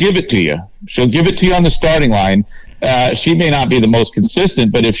she will give it to you. She'll give it to you on the starting line. She may not be the most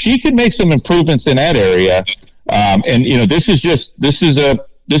consistent, but if she can make some improvements in that area, this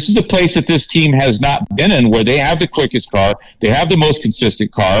is a place that this team has not been in, where they have the quickest car, they have the most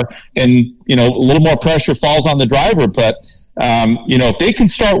consistent car, and a little more pressure falls on the driver. But if they can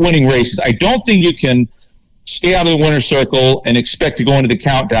start winning races, I don't think you can stay out of the winner's circle and expect to go into the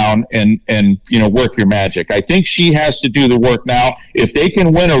countdown and work your magic. I think she has to do the work now. If they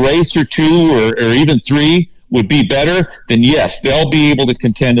can win a race or two or even three would be better, then yes, they'll be able to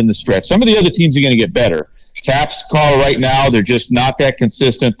contend in the stretch. Some of the other teams are going to get better. Cap's car right now, they're just not that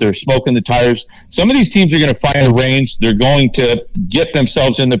consistent. They're smoking the tires. Some of these teams are going to find a range. They're going to get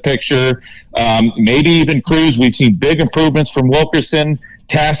themselves in the picture. Maybe even Cruz. We've seen big improvements from Wilkerson.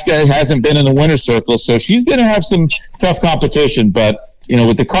 Tasca hasn't been in the winner's circle, so she's going to have some tough competition. But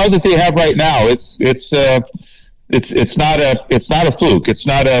with the car that they have right now, it's not a fluke. It's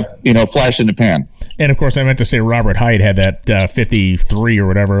not a flash in the pan. And of course, I meant to say Robert Hight had that 53 or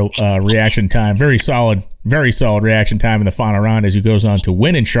whatever reaction time. Very solid reaction time in the final round as he goes on to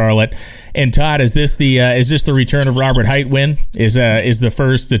win in Charlotte. And Todd, is this the return of Robert Hight win? Is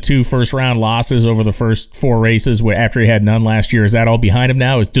the two first round losses over the first four races after he had none last year? Is that all behind him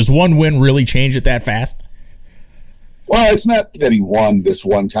now? Does one win really change it that fast? Well, it's not that he won this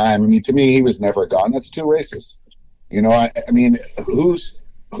one time. I mean, to me, he was never gone. That's two races. I mean, who's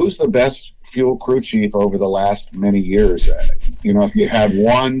the best fuel crew chief over the last many years? If you had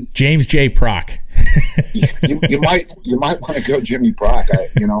one, James J. Prock. you might want to go Jimmy Prock.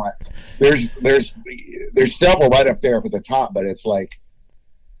 There's several right up there at the top, but it's like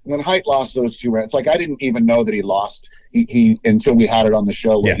when Hight lost those two rounds, it's like I didn't even know that he lost. He until we had it on the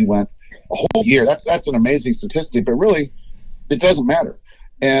show where he went a whole year. That's an amazing statistic, but really, it doesn't matter.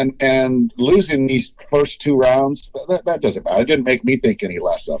 And losing these first two rounds, that doesn't matter. It didn't make me think any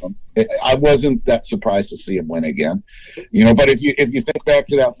less of him. I wasn't that surprised to see him win again. But if you think back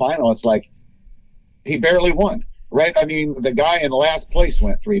to that final, it's like he barely won, right? I mean, the guy in last place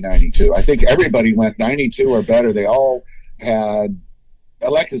went 392. I think everybody went 92 or better. They all had –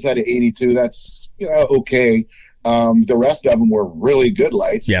 Alexis had an 82. That's, okay. The rest of them were really good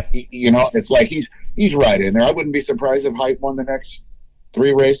lights. Yeah. It's like he's right in there. I wouldn't be surprised if Hight won the next –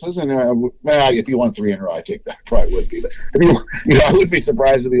 three races, and if you won three in a row, I take that. Probably would be. But I wouldn't be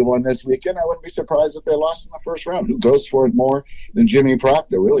surprised if he won this weekend. I wouldn't be surprised if they lost in the first round. Who goes for it more than Jimmy Prock?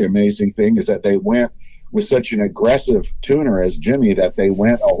 The really amazing thing is that they went with such an aggressive tuner as Jimmy that they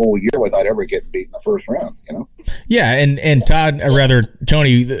went a whole year without ever getting beat in the first round. Yeah, and Todd, rather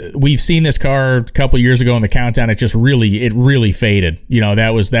Tony, we've seen this car a couple of years ago in the countdown. It really faded.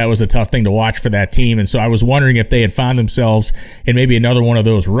 That was a tough thing to watch for that team, and so I was wondering if they had found themselves in maybe another one of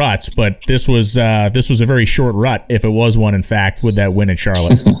those ruts. But this was a very short rut, if it was one, in fact, with that win in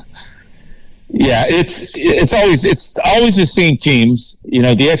Charlotte. Yeah, it's always the same teams.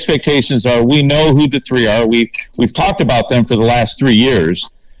 The expectations are, we know who the three are. We've talked about them for the last 3 years.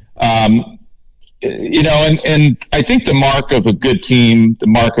 And I think the mark of a good team, the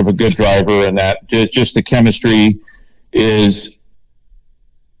mark of a good driver, and that just the chemistry is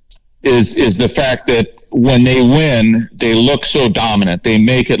the fact that when they win, they look so dominant. They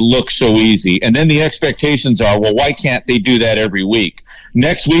make it look so easy. And then the expectations are, well, why can't they do that every week?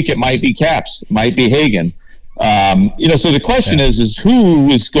 Next week, it might be Capps, it might be Hagen. So the question is who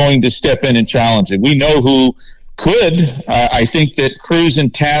is going to step in and challenge it? We know who could. I think that Cruz and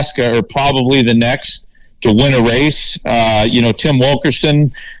Tasca are probably the next to win a race. Tim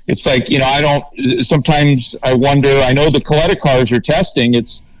Wilkerson, it's like, sometimes I wonder, I know the Coletta cars are testing.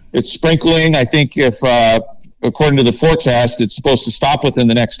 It's sprinkling. I think if, according to the forecast, it's supposed to stop within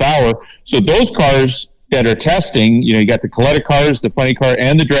the next hour. So those cars that are testing, you got the Coletta cars, the funny car,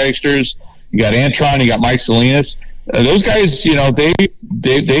 and the dragsters. You got Antron, you got Mike Salinas. Those guys, they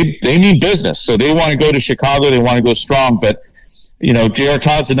mean business. So they want to go to Chicago. They want to go strong. But, J.R.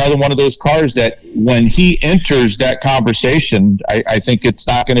 Todd's another one of those cars that when he enters that conversation, I think it's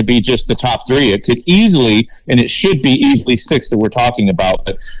not going to be just the top three. It could easily, and it should be easily six that we're talking about.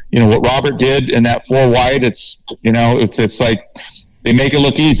 But, what Robert did in that 4 wide, it's like, they make it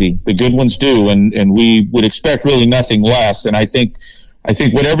look easy. The good ones do, and we would expect really nothing less. And I think I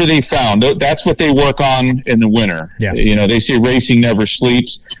think whatever they found, that's what they work on in the winter. Yeah. They say racing never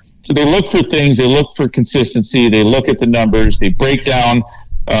sleeps. So they look for things. They look for consistency. They look at the numbers. They break down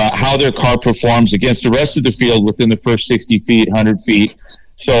how their car performs against the rest of the field within the first 60 feet, 100 feet.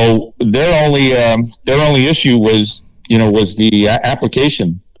 So their only issue was the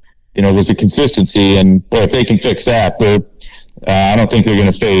application. Was the consistency. And boy, if they can fix that, I don't think they're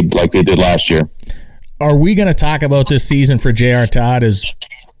going to fade like they did last year. Are we going to talk about this season for J.R. Todd as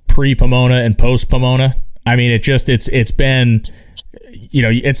pre-Pomona and post-Pomona? I mean, it's been,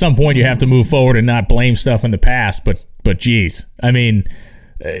 at some point you have to move forward and not blame stuff in the past, but geez, I mean,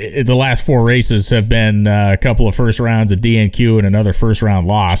 the last 4 races have been a couple of first rounds of DNQ and another first round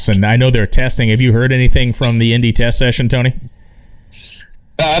loss. And I know they're testing. Have you heard anything from the Indy test session, Tony?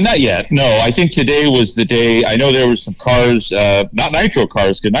 Not yet. No, I think today was the day. I know there were some cars, not nitro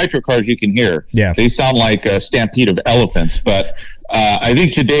cars, because nitro cars you can hear. Yeah. They sound like a stampede of elephants. But I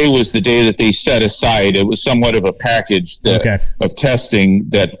think today was the day that they set aside. It was somewhat of a package of testing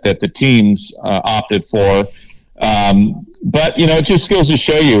that the teams opted for. But it just goes to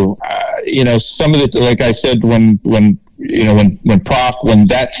show you, some of the, like I said, when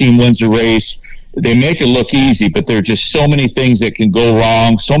that team wins a race, they make it look easy, but there are just so many things that can go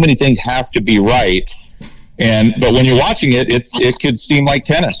wrong. So many things have to be right. But when you're watching it, it could seem like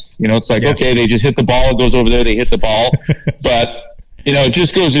tennis. It's like, okay, they just hit the ball. It goes over there. They hit the ball. But, it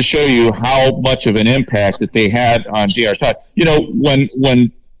just goes to show you how much of an impact that they had on J.R. Todd.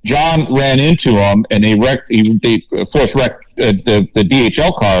 When John ran into him and they force wrecked the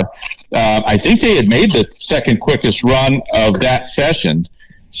DHL car, I think they had made the second quickest run of that session.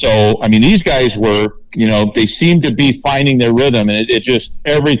 So, I mean, these guys were, they seemed to be finding their rhythm, and it just,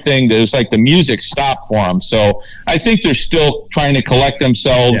 everything, it was like the music stopped for them. So I think they're still trying to collect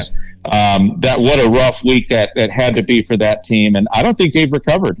themselves. That what a rough week that had to be for that team. And I don't think they've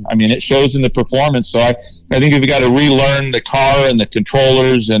recovered. I mean, it shows in the performance. So I think we've got to relearn the car and the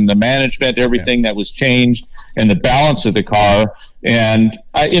controllers and the management, everything that was changed, and the balance of the car. And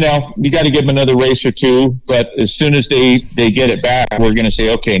you got to give him another race or two, but as soon as they get it back, we're going to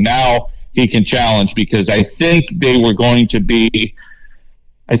say, okay, now he can challenge, because I think they were going to be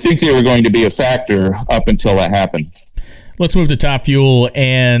a factor up until that happened. Let's move to Top Fuel.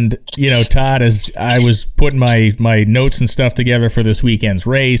 And, Todd, as I was putting my notes and stuff together for this weekend's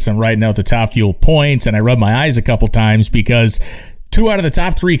race, I'm writing out the Top Fuel points, and I rubbed my eyes a couple times because 2 out of the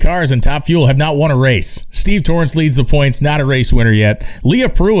top 3 cars in Top Fuel have not won a race. Steve Torrence leads the points, not a race winner yet. Leah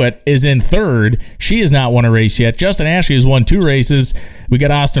Pruitt is in 3rd. She has not won a race yet. Justin Ashley has won 2 races. We got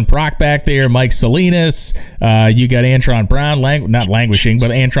Austin Prock back there, Mike Salinas. You got Antron Brown, not languishing,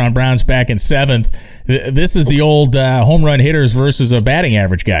 but Antron Brown's back in 7th. This is the old home run hitters versus a batting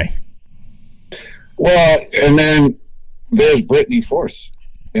average guy. Well, and then there's Brittany Force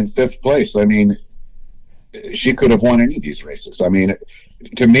in 5th place. I mean, she could have won any of these races. I mean,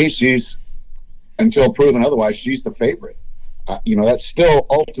 to me, she's, until proven otherwise, she's the favorite. That's still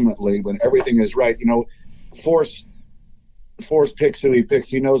ultimately, when everything is right, Force picks who he picks.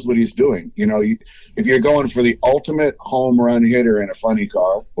 He knows what he's doing. If you're going for the ultimate home run hitter in a funny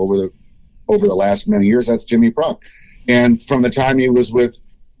car over the last many years, that's Jimmy Prock. And from the time he was with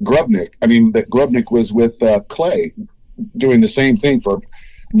Grubnick, that Grubnick was with Clay, doing the same thing for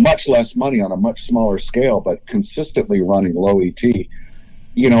much less money on a much smaller scale, but consistently running low ET.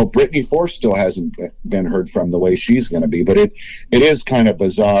 Brittany Force still hasn't been heard from the way she's going to be, but it is kind of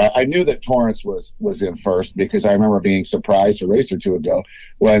bizarre. I knew that Torrance was in 1st, because I remember being surprised a race or 2 ago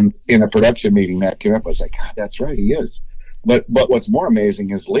when in a production meeting that came up. I was like, God, that's right, he is. But what's more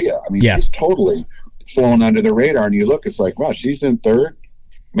amazing is Leah. I mean, she's totally flown under the radar, and you look, it's like, wow, she's in 3rd.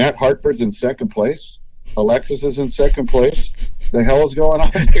 Matt Hartford's in 2nd place. Alexis is in 2nd place. The hell is going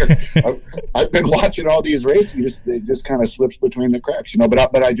on here? I've been watching all these races. It just kind of slips between the cracks,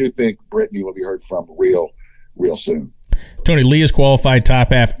 But I do think Brittany will be heard from real soon. Tony, Lee has qualified top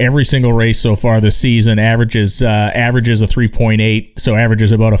half every single race so far this season. Averages a 3.8, so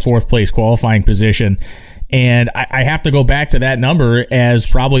averages about a 4th place qualifying position. And I have to go back to that number as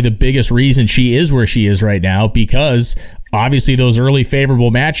probably the biggest reason she is where she is right now, because obviously those early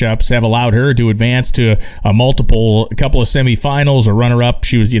favorable matchups have allowed her to advance to a couple of semifinals or runner-up.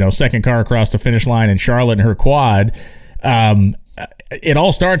 She was, 2nd car across the finish line in Charlotte in her quad. It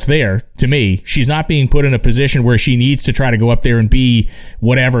all starts there, to me. She's not being put in a position where she needs to try to go up there and be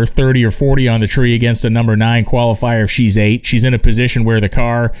whatever, 30 or 40 on the tree against a number 9 qualifier if she's 8. She's in a position where the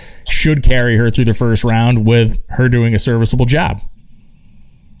car should carry her through the first round with her doing a serviceable job.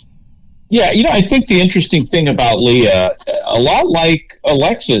 Yeah, I think the interesting thing about Leah, a lot like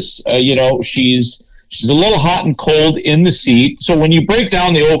Alexis, She's a little hot and cold in the seat. So when you break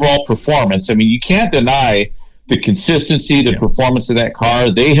down the overall performance, I mean, you can't deny the consistency, the performance of that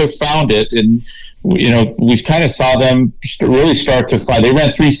car. They have found it, and we kind of saw them really start to fly. They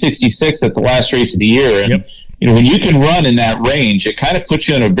ran 366 at the last race of the year, and when you can run in that range, it kind of puts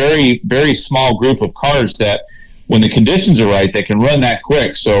you in a very, very small group of cars that, when the conditions are right, they can run that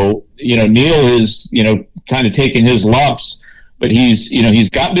quick. So Neil is kind of taking his lumps, but he's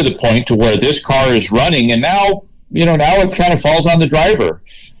gotten to the point to where this car is running, and now it kind of falls on the driver.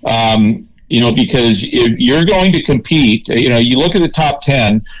 Because if you're going to compete, you look at the top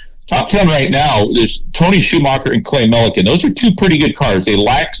 10 right now, there's Tony Schumacher and Clay Millican. Those are two pretty good cars. They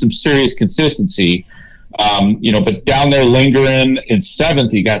lack some serious consistency, but down there lingering in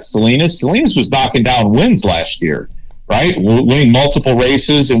seventh, you got Salinas. Salinas was knocking down wins last year, right? Winning multiple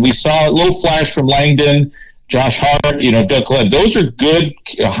races, and we saw a little flash from Langdon, Josh Hart, Doug Glenn. Those are good,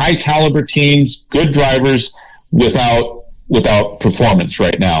 high caliber teams, good drivers without performance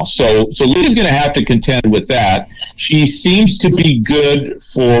right now. So Leah's going to have to contend with that. She seems to be good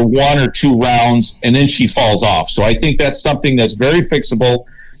for one or two rounds, and then she falls off. So I think that's something that's very fixable,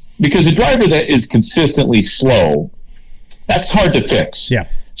 because a driver that is consistently slow, that's hard to fix. Yeah.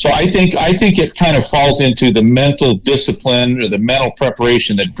 So I think it kind of falls into the mental discipline or the mental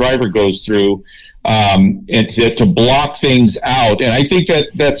preparation that driver goes through, and to block things out. And I think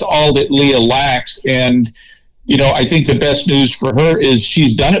that's all that Leah lacks. And I think the best news for her is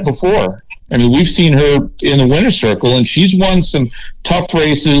she's done it before. I mean, we've seen her in the winner's circle, and she's won some tough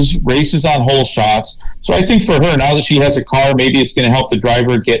races on hole shots. So I think for her, now that she has a car, maybe it's going to help the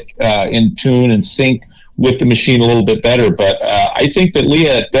driver get in tune and sync with the machine a little bit better. But I think that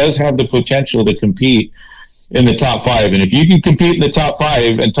Leah does have the potential to compete in the top 5. And if you can compete in the top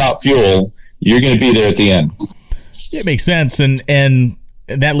 5 and top fuel, you're going to be there at the end. It makes sense. And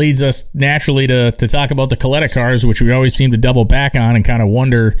that leads us naturally to talk about the Coletta cars, which we always seem to double back on and kind of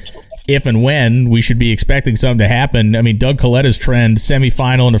wonder if and when we should be expecting something to happen. I mean, Doug Coletta's trend,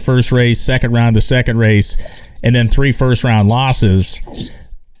 semifinal in the first race, second round the second race, and then 3 first-round losses.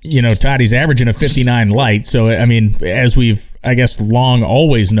 Todd, he's averaging a 59 light. So, I mean, as we've, I guess, long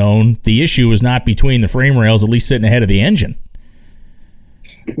always known, the issue is not between the frame rails, at least sitting ahead of the engine.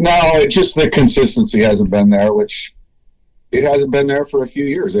 No, it's just the consistency hasn't been there, which it hasn't been there for a few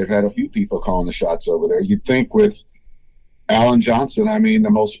years. They've had a few people calling the shots over there. You'd think with Alan Johnson, I mean, the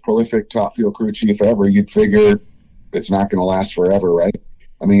most prolific top fuel crew chief ever, you'd figure it's not going to last forever, right?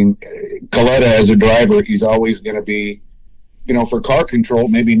 I mean, Coletta as a driver, he's always going to be, for car control,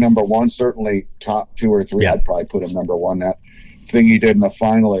 maybe number 1, certainly top 2 or 3. Yeah. I'd probably put him number 1. That thing he did in the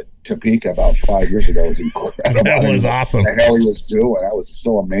final at Topeka about 5 years ago was incredible. That was awesome. What the hell he was doing. That was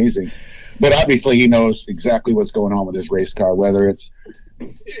so amazing. But obviously he knows exactly what's going on with his race car, whether it's,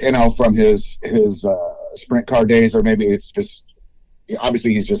 from his sprint car days, or maybe it's just,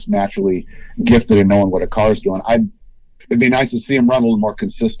 obviously he's just naturally gifted in knowing what a car's doing. It'd be nice to see him run a little more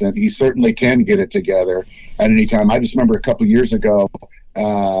consistent. He certainly can get it together at any time. I just remember a couple of years ago,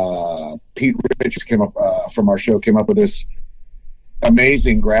 Pete Richards came up from our show, came up with this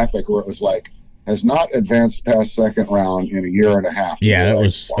amazing graphic where it was like, has not advanced past second round in a year and a half. Yeah, that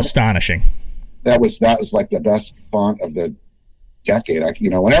was astonishing. That was like the best font of the decade.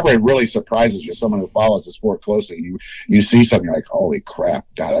 Whenever it really surprises you, someone who follows the sport closely, you see something like, holy crap,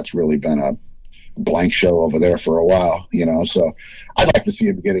 God, that's really been a blank show over there for a while, so I'd like to see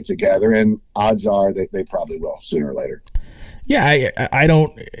him get it together, and odds are that they probably will sooner or later. Yeah, I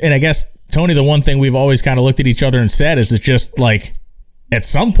don't, and I guess, Tony, the one thing we've always kind of looked at each other and said is it's just like, at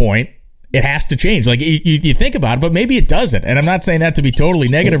some point, it has to change. Like, you think about it, but maybe it doesn't. And I'm not saying that to be totally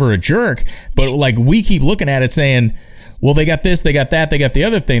negative or a jerk, but like, we keep looking at it saying, well, they got this, they got that, they got the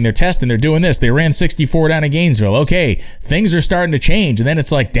other thing. They're testing, they're doing this. They ran 64 down in Gainesville. Okay, things are starting to change. And then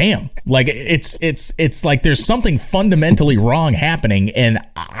it's like, damn, like it's like there's something fundamentally wrong happening, and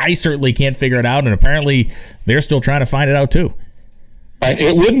I certainly can't figure it out. And apparently they're still trying to find it out too.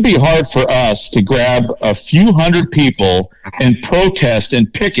 It wouldn't be hard for us to grab a few hundred people and protest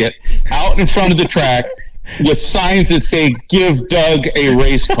and picket out in front of the track with signs that say, "Give Doug a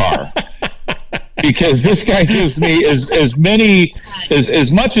race car." Because this guy gives me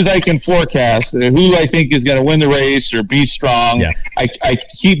as much as I can forecast who I think is going to win the race or be strong. Yeah. I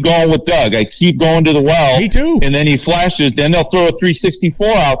keep going with Doug. I keep going to the well. Me too. And then he flashes. Then they'll throw a 364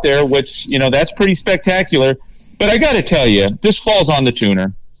 out there, which, that's pretty spectacular. But I got to tell you, this falls on the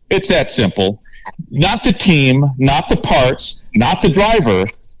tuner. It's that simple. Not the team, not the parts, not the driver.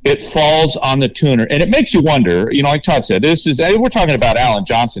 It falls on the tuner. And it makes you wonder, like Todd said, we're talking about Alan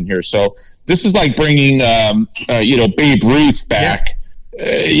Johnson here. So this is like bringing, Babe Ruth back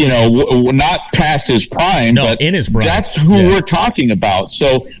not past his prime, but in his prime. That's who we're talking about.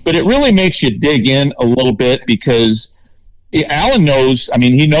 So, but it really makes you dig in a little bit because Alan knows,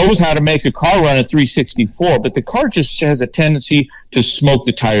 he knows how to make a car run at 364, but the car just has a tendency to smoke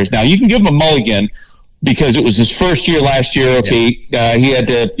the tires. Now, you can give him a mulligan because it was his first year last year. Okay. He had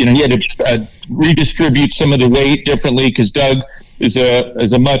to redistribute some of the weight differently because Doug is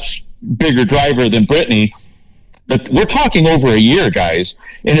a much bigger driver than Brittany. But we're talking over a year, guys,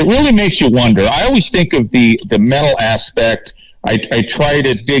 and it really makes you wonder. I always think of the mental aspect. I try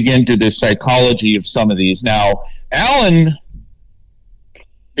to dig into the psychology of some of these. Now, Alan,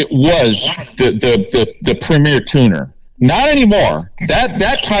 it was the premier tuner. Not anymore.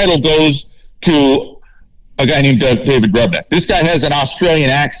 That title goes to a guy named David Revved. This guy has an Australian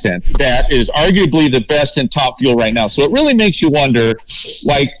accent that is arguably the best in Top Fuel right now. So it really makes you wonder,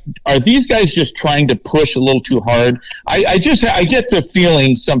 are these guys just trying to push a little too hard? I get the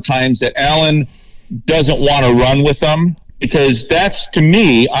feeling sometimes that Alan doesn't want to run with them because that's, to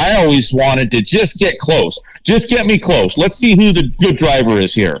me, I always wanted to just get close. Just get me close. Let's see who the good driver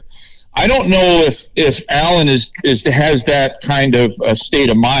is here. I don't know if Alan has that kind of state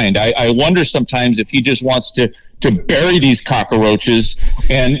of mind. I wonder sometimes if he just wants to bury these cockroaches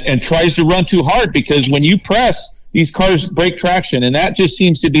and tries to run too hard, because when you press, these cars break traction, and that just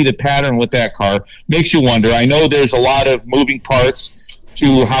seems to be the pattern with that car. Makes you wonder. I know there's a lot of moving parts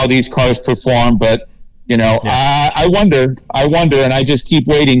to how these cars perform, but I wonder, and I just keep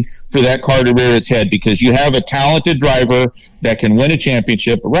waiting for that car to rear its head, because you have a talented driver that can win a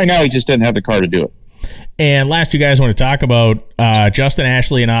championship, but right now he just doesn't have the car to do it. And last, you guys want to talk about Justin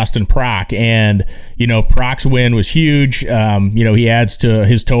Ashley and Austin Prock. And, Prock's win was huge. He adds to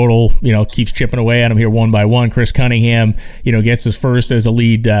his total, keeps chipping away at him here one by one. Chris Cunningham, gets his first as a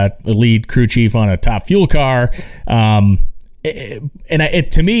lead crew chief on a Top Fuel car.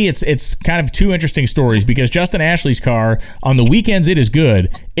 To me, it's kind of two interesting stories, because Justin Ashley's car, on the weekends it is good,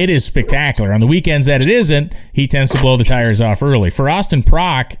 it is spectacular. On the weekends that it isn't, he tends to blow the tires off early. For Austin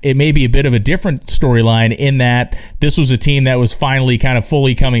Prock, it may be a bit of a different storyline, in that this was a team that was finally kind of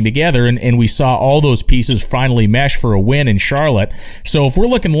fully coming together, and we saw all those pieces finally mesh for a win in Charlotte. So if we're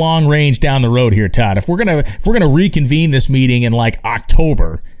looking long range down the road here, Todd, if we're gonna reconvene this meeting in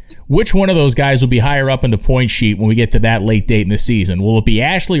October, which one of those guys will be higher up in the point sheet when we get to that late date in the season? Will it be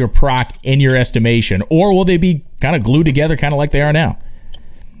Ashley or Prock in your estimation, or will they be kind of glued together, kind of like they are now?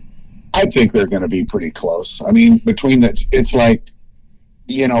 I think they're going to be pretty close. Between it's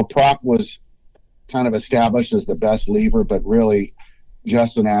Prock was kind of established as the best lever, but really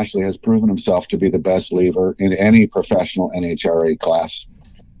Justin Ashley has proven himself to be the best lever in any professional NHRA class.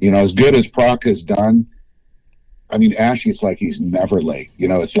 As good as Prock has done, Ashley's like he's never late.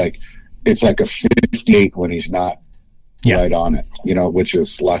 It's like a 58 when he's not right on it, which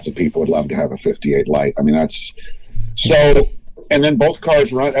is, lots of people would love to have a 58 light. That's so. And then both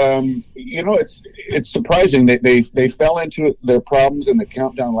cars run. It's surprising that they fell into their problems in the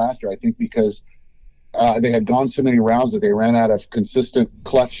countdown last year, I think, because they had gone so many rounds that they ran out of consistent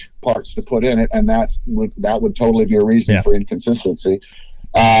clutch parts to put in it, and that would totally be a reason for inconsistency.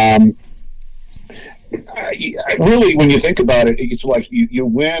 Really, when you think about it, it's like you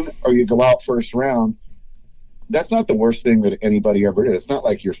win or you go out first round. That's not the worst thing that anybody ever did. It's not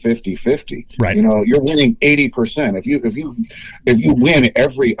like you're 50-50. Right. You're winning 80%. If you win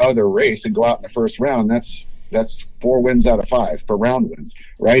every other race and go out in the first round, that's 4 wins out of 5 for round wins,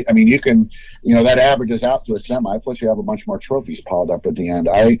 right? You can, that averages out to a semi. Plus, you have a bunch more trophies piled up at the end.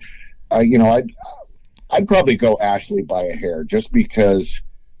 I'd probably go Ashley by a hair, just because.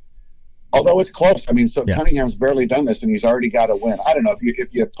 Although it's close. Cunningham's barely done this, and he's already got a win. I don't know,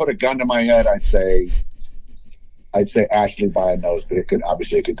 if you put a gun to my head, I'd say Ashley by a nose, but it could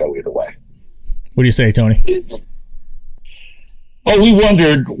go either way. What do you say, Tony? Well, we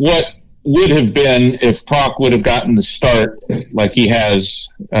wondered what would have been if Prock would have gotten the start like he has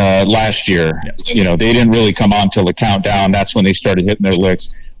last year. Yes. They didn't really come on till the countdown. That's when they started hitting their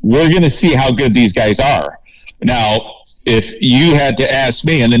licks. We're going to see how good these guys are. Now, if you had to ask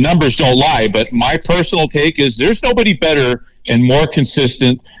me, and the numbers don't lie, but my personal take is there's nobody better and more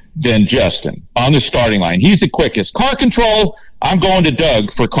consistent than Justin on the starting line. He's the quickest. Car control, I'm going to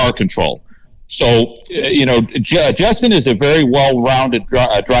Doug for car control. So, Justin is a very well-rounded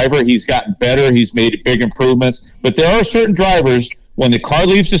driver. He's gotten better. He's made big improvements. But there are certain drivers, when the car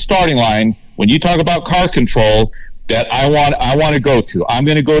leaves the starting line, when you talk about car control, that I want to go to. I'm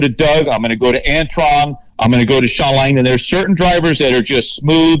going to go to Doug. I'm going to go to Antron. I'm going to go to Sean Lang. And there's certain drivers that are just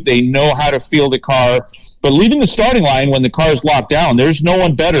smooth. They know how to feel the car. But leaving the starting line when the car's locked down, there's no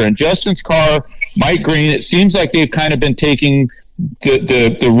one better. And Justin's car, Mike Green, it seems like they've kind of been taking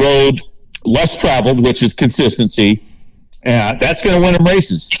the road less traveled, which is consistency. That's going to win them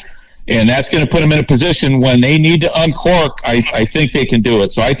races. And that's going to put them in a position when they need to uncork. I think they can do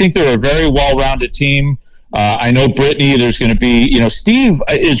it. So I think they're a very well-rounded team. I know Brittany, there's going to be, Steve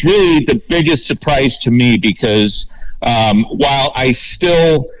is really the biggest surprise to me because while I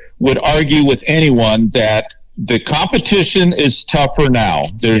still would argue with anyone that the competition is tougher now.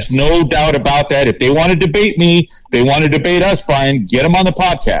 There's no doubt about that. If they want to debate me, they want to debate us, Brian, get them on the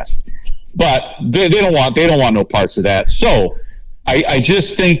podcast. But they don't want no parts of that. So I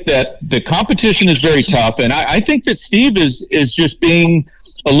just think that the competition is very tough, and I think that Steve is just being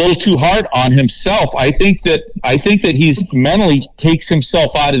a little too hard on himself. I think that he's mentally takes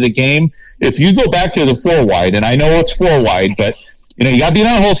himself out of the game. If you go back to the 4 wide, and I know it's 4 wide, but you got beat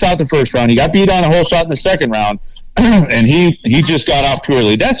on a hole shot the first round, you got beat on a hole shot in the second round, and he just got off too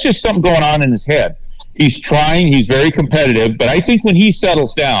early. That's just something going on in his head. He's trying, he's very competitive, but I think when he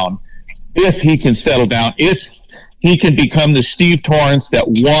settles down, if he can settle down, if he can become the Steve Torrence that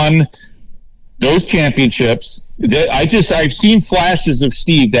won those championships. I've seen flashes of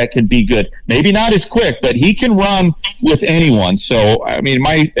Steve that can be good. Maybe not as quick, but he can run with anyone. So, I mean,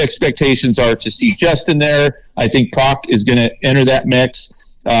 my expectations are to see Justin there. I think Proc is going to enter that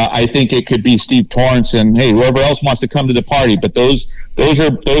mix. I think it could be Steve Torrence and, hey, whoever else wants to come to the party. But those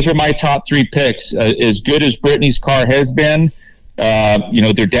are my top 3 picks. As good as Brittany's car has been,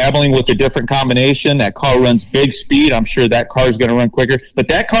 they're dabbling with a different combination. That car runs big speed. I'm sure that car is going to run quicker. But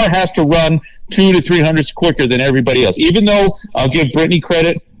that car has to run 200 to 300s quicker than everybody else. Even though I'll give Brittany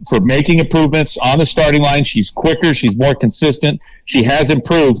credit for making improvements on the starting line. She's quicker. She's more consistent. She has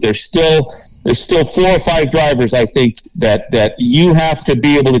improved. There's still 4 or 5 drivers, I think, that you have to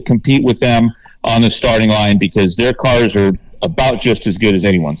be able to compete with them on the starting line because their cars are about just as good as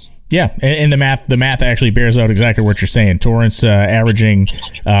anyone's. Yeah, and the math actually bears out exactly what you're saying. Torrence averaging,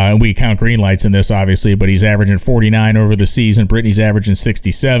 and we count green lights in this, obviously, but he's averaging 49 over the season. Brittany's averaging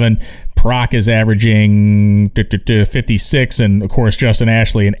 67. Proc is averaging 56, and, of course, Justin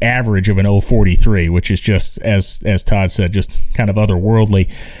Ashley, an average of an 0.43, which is just, as Todd said, just kind of otherworldly.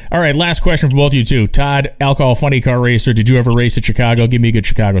 All right, last question for both of you, too. Todd, alcohol funny car racer, did you ever race at Chicago? Give me a good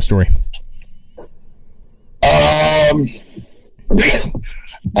Chicago story.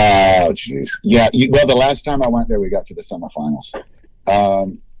 Oh, jeez. Yeah. Well, the last time I went there, we got to the semifinals.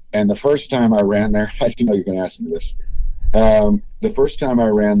 And the first time I ran there, I didn't know you were going to ask me this. The first time I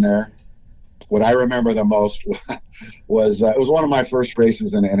ran there, what I remember the most was it was one of my first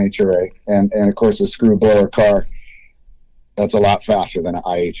races in NHRA. And of course, a screw blower car. That's a lot faster than an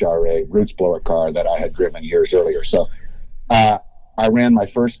IHRA roots blower car that I had driven years earlier. So I ran my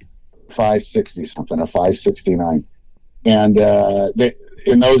first 560 something, a 569. And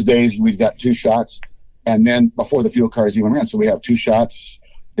in those days, we've got 2 shots, and then before the fuel cars even ran, so we have 2 shots,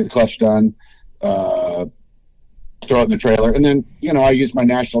 get the clutch done, throw it in the trailer, and then I use my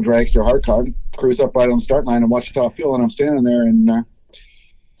National Dragster hard card, cruise up right on the start line and watch top fuel, and I'm standing there, and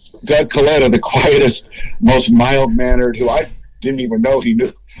Doug Coletta, the quietest, most mild-mannered, who I didn't even know he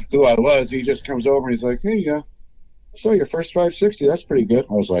knew who I was, he just comes over and he's like, "Hey, so your first 560, that's pretty good."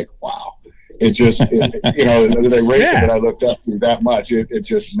 I was like, wow. It just, they raced it, but I looked up to that much. It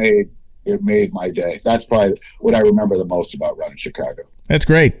just made my day. That's probably what I remember the most about running Chicago. That's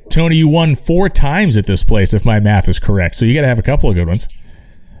great. Tony, you won 4 times at this place, if my math is correct. So you got to have a couple of good ones.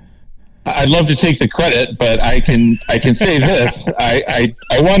 I'd love to take the credit, but I can say this. I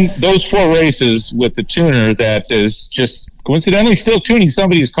won those 4 races with the tuner that is just coincidentally still tuning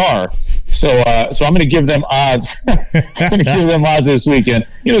somebody's car. So I'm going to give them odds. I'm going to give them odds this weekend.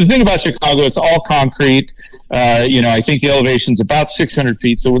 The thing about Chicago, it's all concrete. I think the elevation's about 600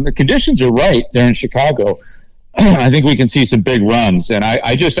 feet. So when the conditions are right there in Chicago, I think we can see some big runs. And I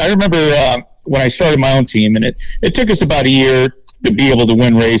remember when I started my own team, and it took us about a year to be able to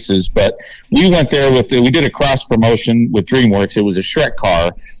win races, but we went there we did a cross promotion with DreamWorks. It was a Shrek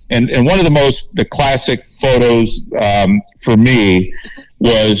car, and one of the classic photos for me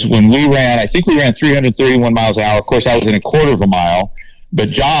was when we ran. I think we ran 331 miles an hour. Of course, I was in a quarter of a mile, but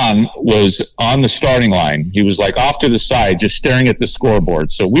John was on the starting line. He was like off to the side, just staring at the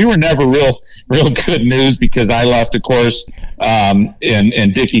scoreboard. So we were never real good news because I left, of course,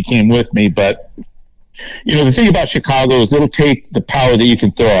 and Dickie came with me, but. The thing about Chicago is it'll take the power that you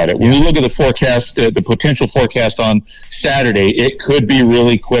can throw at it. When we look at the forecast, the potential forecast on Saturday, it could be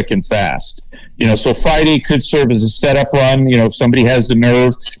really quick and fast. So Friday could serve as a setup run. If somebody has the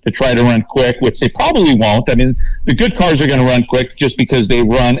nerve to try to run quick, which they probably won't. I mean, the good cars are going to run quick just because they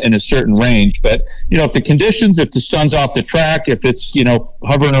run in a certain range. But, if the sun's off the track, if it's,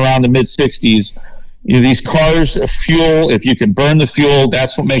 hovering around the mid 60s, these cars, fuel, if you can burn the fuel,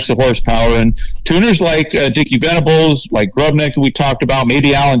 that's what makes the horsepower. And tuners like Dickie Venables, like Grubnick, we talked about,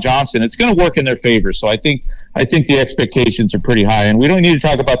 maybe Alan Johnson, it's going to work in their favor. So I think the expectations are pretty high. And we don't need to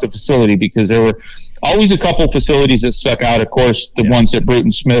talk about the facility, because there were always a couple facilities that stuck out. Of course, the ones that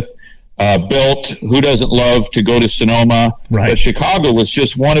Bruton Smith built. Who doesn't love to go to Sonoma? Right. But Chicago was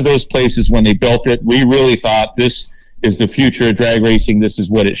just one of those places when they built it. We really thought this is the future of drag racing. This is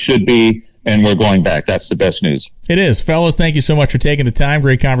what it should be. And we're going back. That's the best news. It is. Fellas, thank you so much for taking the time.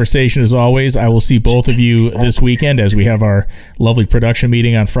 Great conversation as always. I will see both of you this weekend as we have our lovely production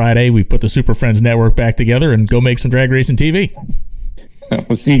meeting on Friday. We put the Super Friends Network back together and go make some drag racing TV.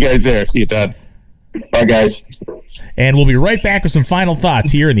 We'll see you guys there. See you, Todd. Bye, guys. And we'll be right back with some final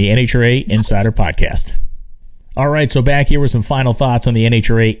thoughts here in the NHRA Insider Podcast. All right, so back here with some final thoughts on the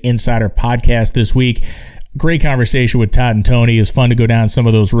NHRA Insider Podcast this week. Great conversation with Todd and Tony. It's fun to go down some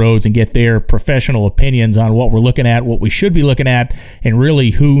of those roads and get their professional opinions on what we're looking at, what we should be looking at, and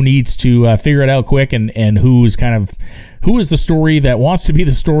really who needs to figure it out quick, and who is the story that wants to be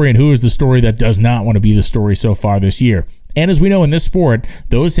the story and who is the story that does not want to be the story so far this year. And as we know in this sport,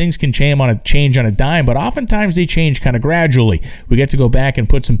 those things can change on a dime, but oftentimes they change kind of gradually. We get to go back and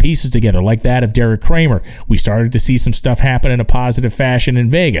put some pieces together, like that of Derek Kramer. We started to see some stuff happen in a positive fashion in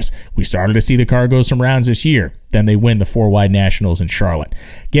Vegas. We started to see the car go some rounds this year. Then they win the 4-wide Nationals in Charlotte.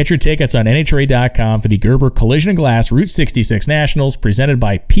 Get your tickets on NHRA.com for the Gerber Collision and Glass Route 66 Nationals presented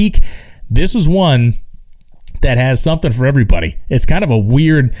by Peak. This is one that has something for everybody. It's kind of a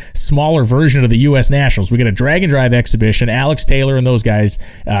weird, smaller version of the U.S. Nationals. We got a drag and drive exhibition. Alex Taylor and those guys,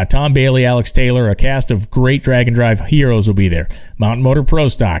 Tom Bailey, Alex Taylor, a cast of great drag and drive heroes will be there. Mountain Motor Pro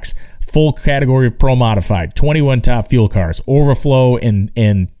Stocks, full category of Pro Modified, 21 top fuel cars, Overflow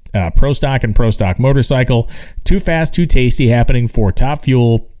in Pro Stock and Pro Stock Motorcycle, Too Fast, Too Tasty happening for top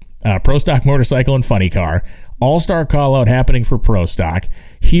fuel, Pro Stock Motorcycle and Funny Car, All-Star Call-Out happening for Pro Stock,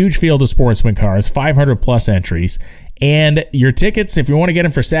 huge field of sportsman cars, 500 plus entries, and your tickets, if you want to get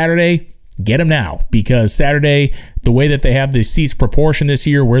them for Saturday, get them now, because Saturday, the way that they have the seats proportioned this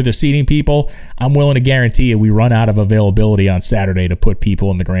year, where they're seating people, I'm willing to guarantee you we run out of availability on Saturday to put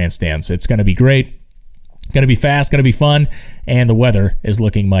people in the grandstands. It's going to be great. Going to be fast, going to be fun, and the weather is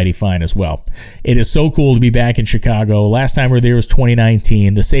looking mighty fine as well. It is so cool to be back in Chicago. Last time we were there was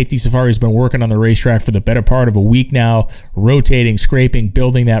 2019. The Safety Safari has been working on the racetrack for the better part of a week now, rotating, scraping,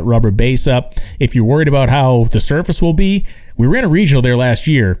 building that rubber base up. If you're worried about how the surface will be, we ran a regional there last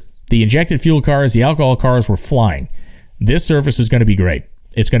year. The injected fuel cars, the alcohol cars were flying. This surface is going to be great.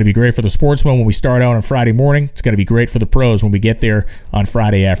 It's going to be great for the sportsmen when we start out on Friday morning. It's going to be great for the pros when we get there on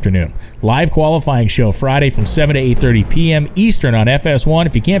Friday afternoon. Live qualifying show Friday from 7 to 8:30 p.m. Eastern on FS1.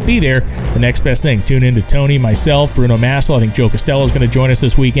 If you can't be there, the next best thing, tune in to Tony, myself, Bruno Massel. I think Joe Costello is going to join us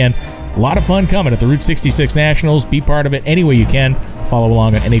this weekend. A lot of fun coming at the Route 66 Nationals. Be part of it any way you can. Follow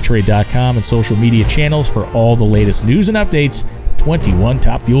along on NHRA.com and social media channels for all the latest news and updates. 21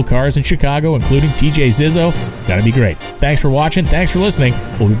 top fuel cars in Chicago, including TJ Zizzo. Gonna be great. Thanks for watching. Thanks for listening.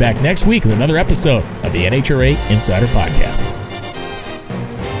 We'll be back next week with another episode of the NHRA Insider Podcast.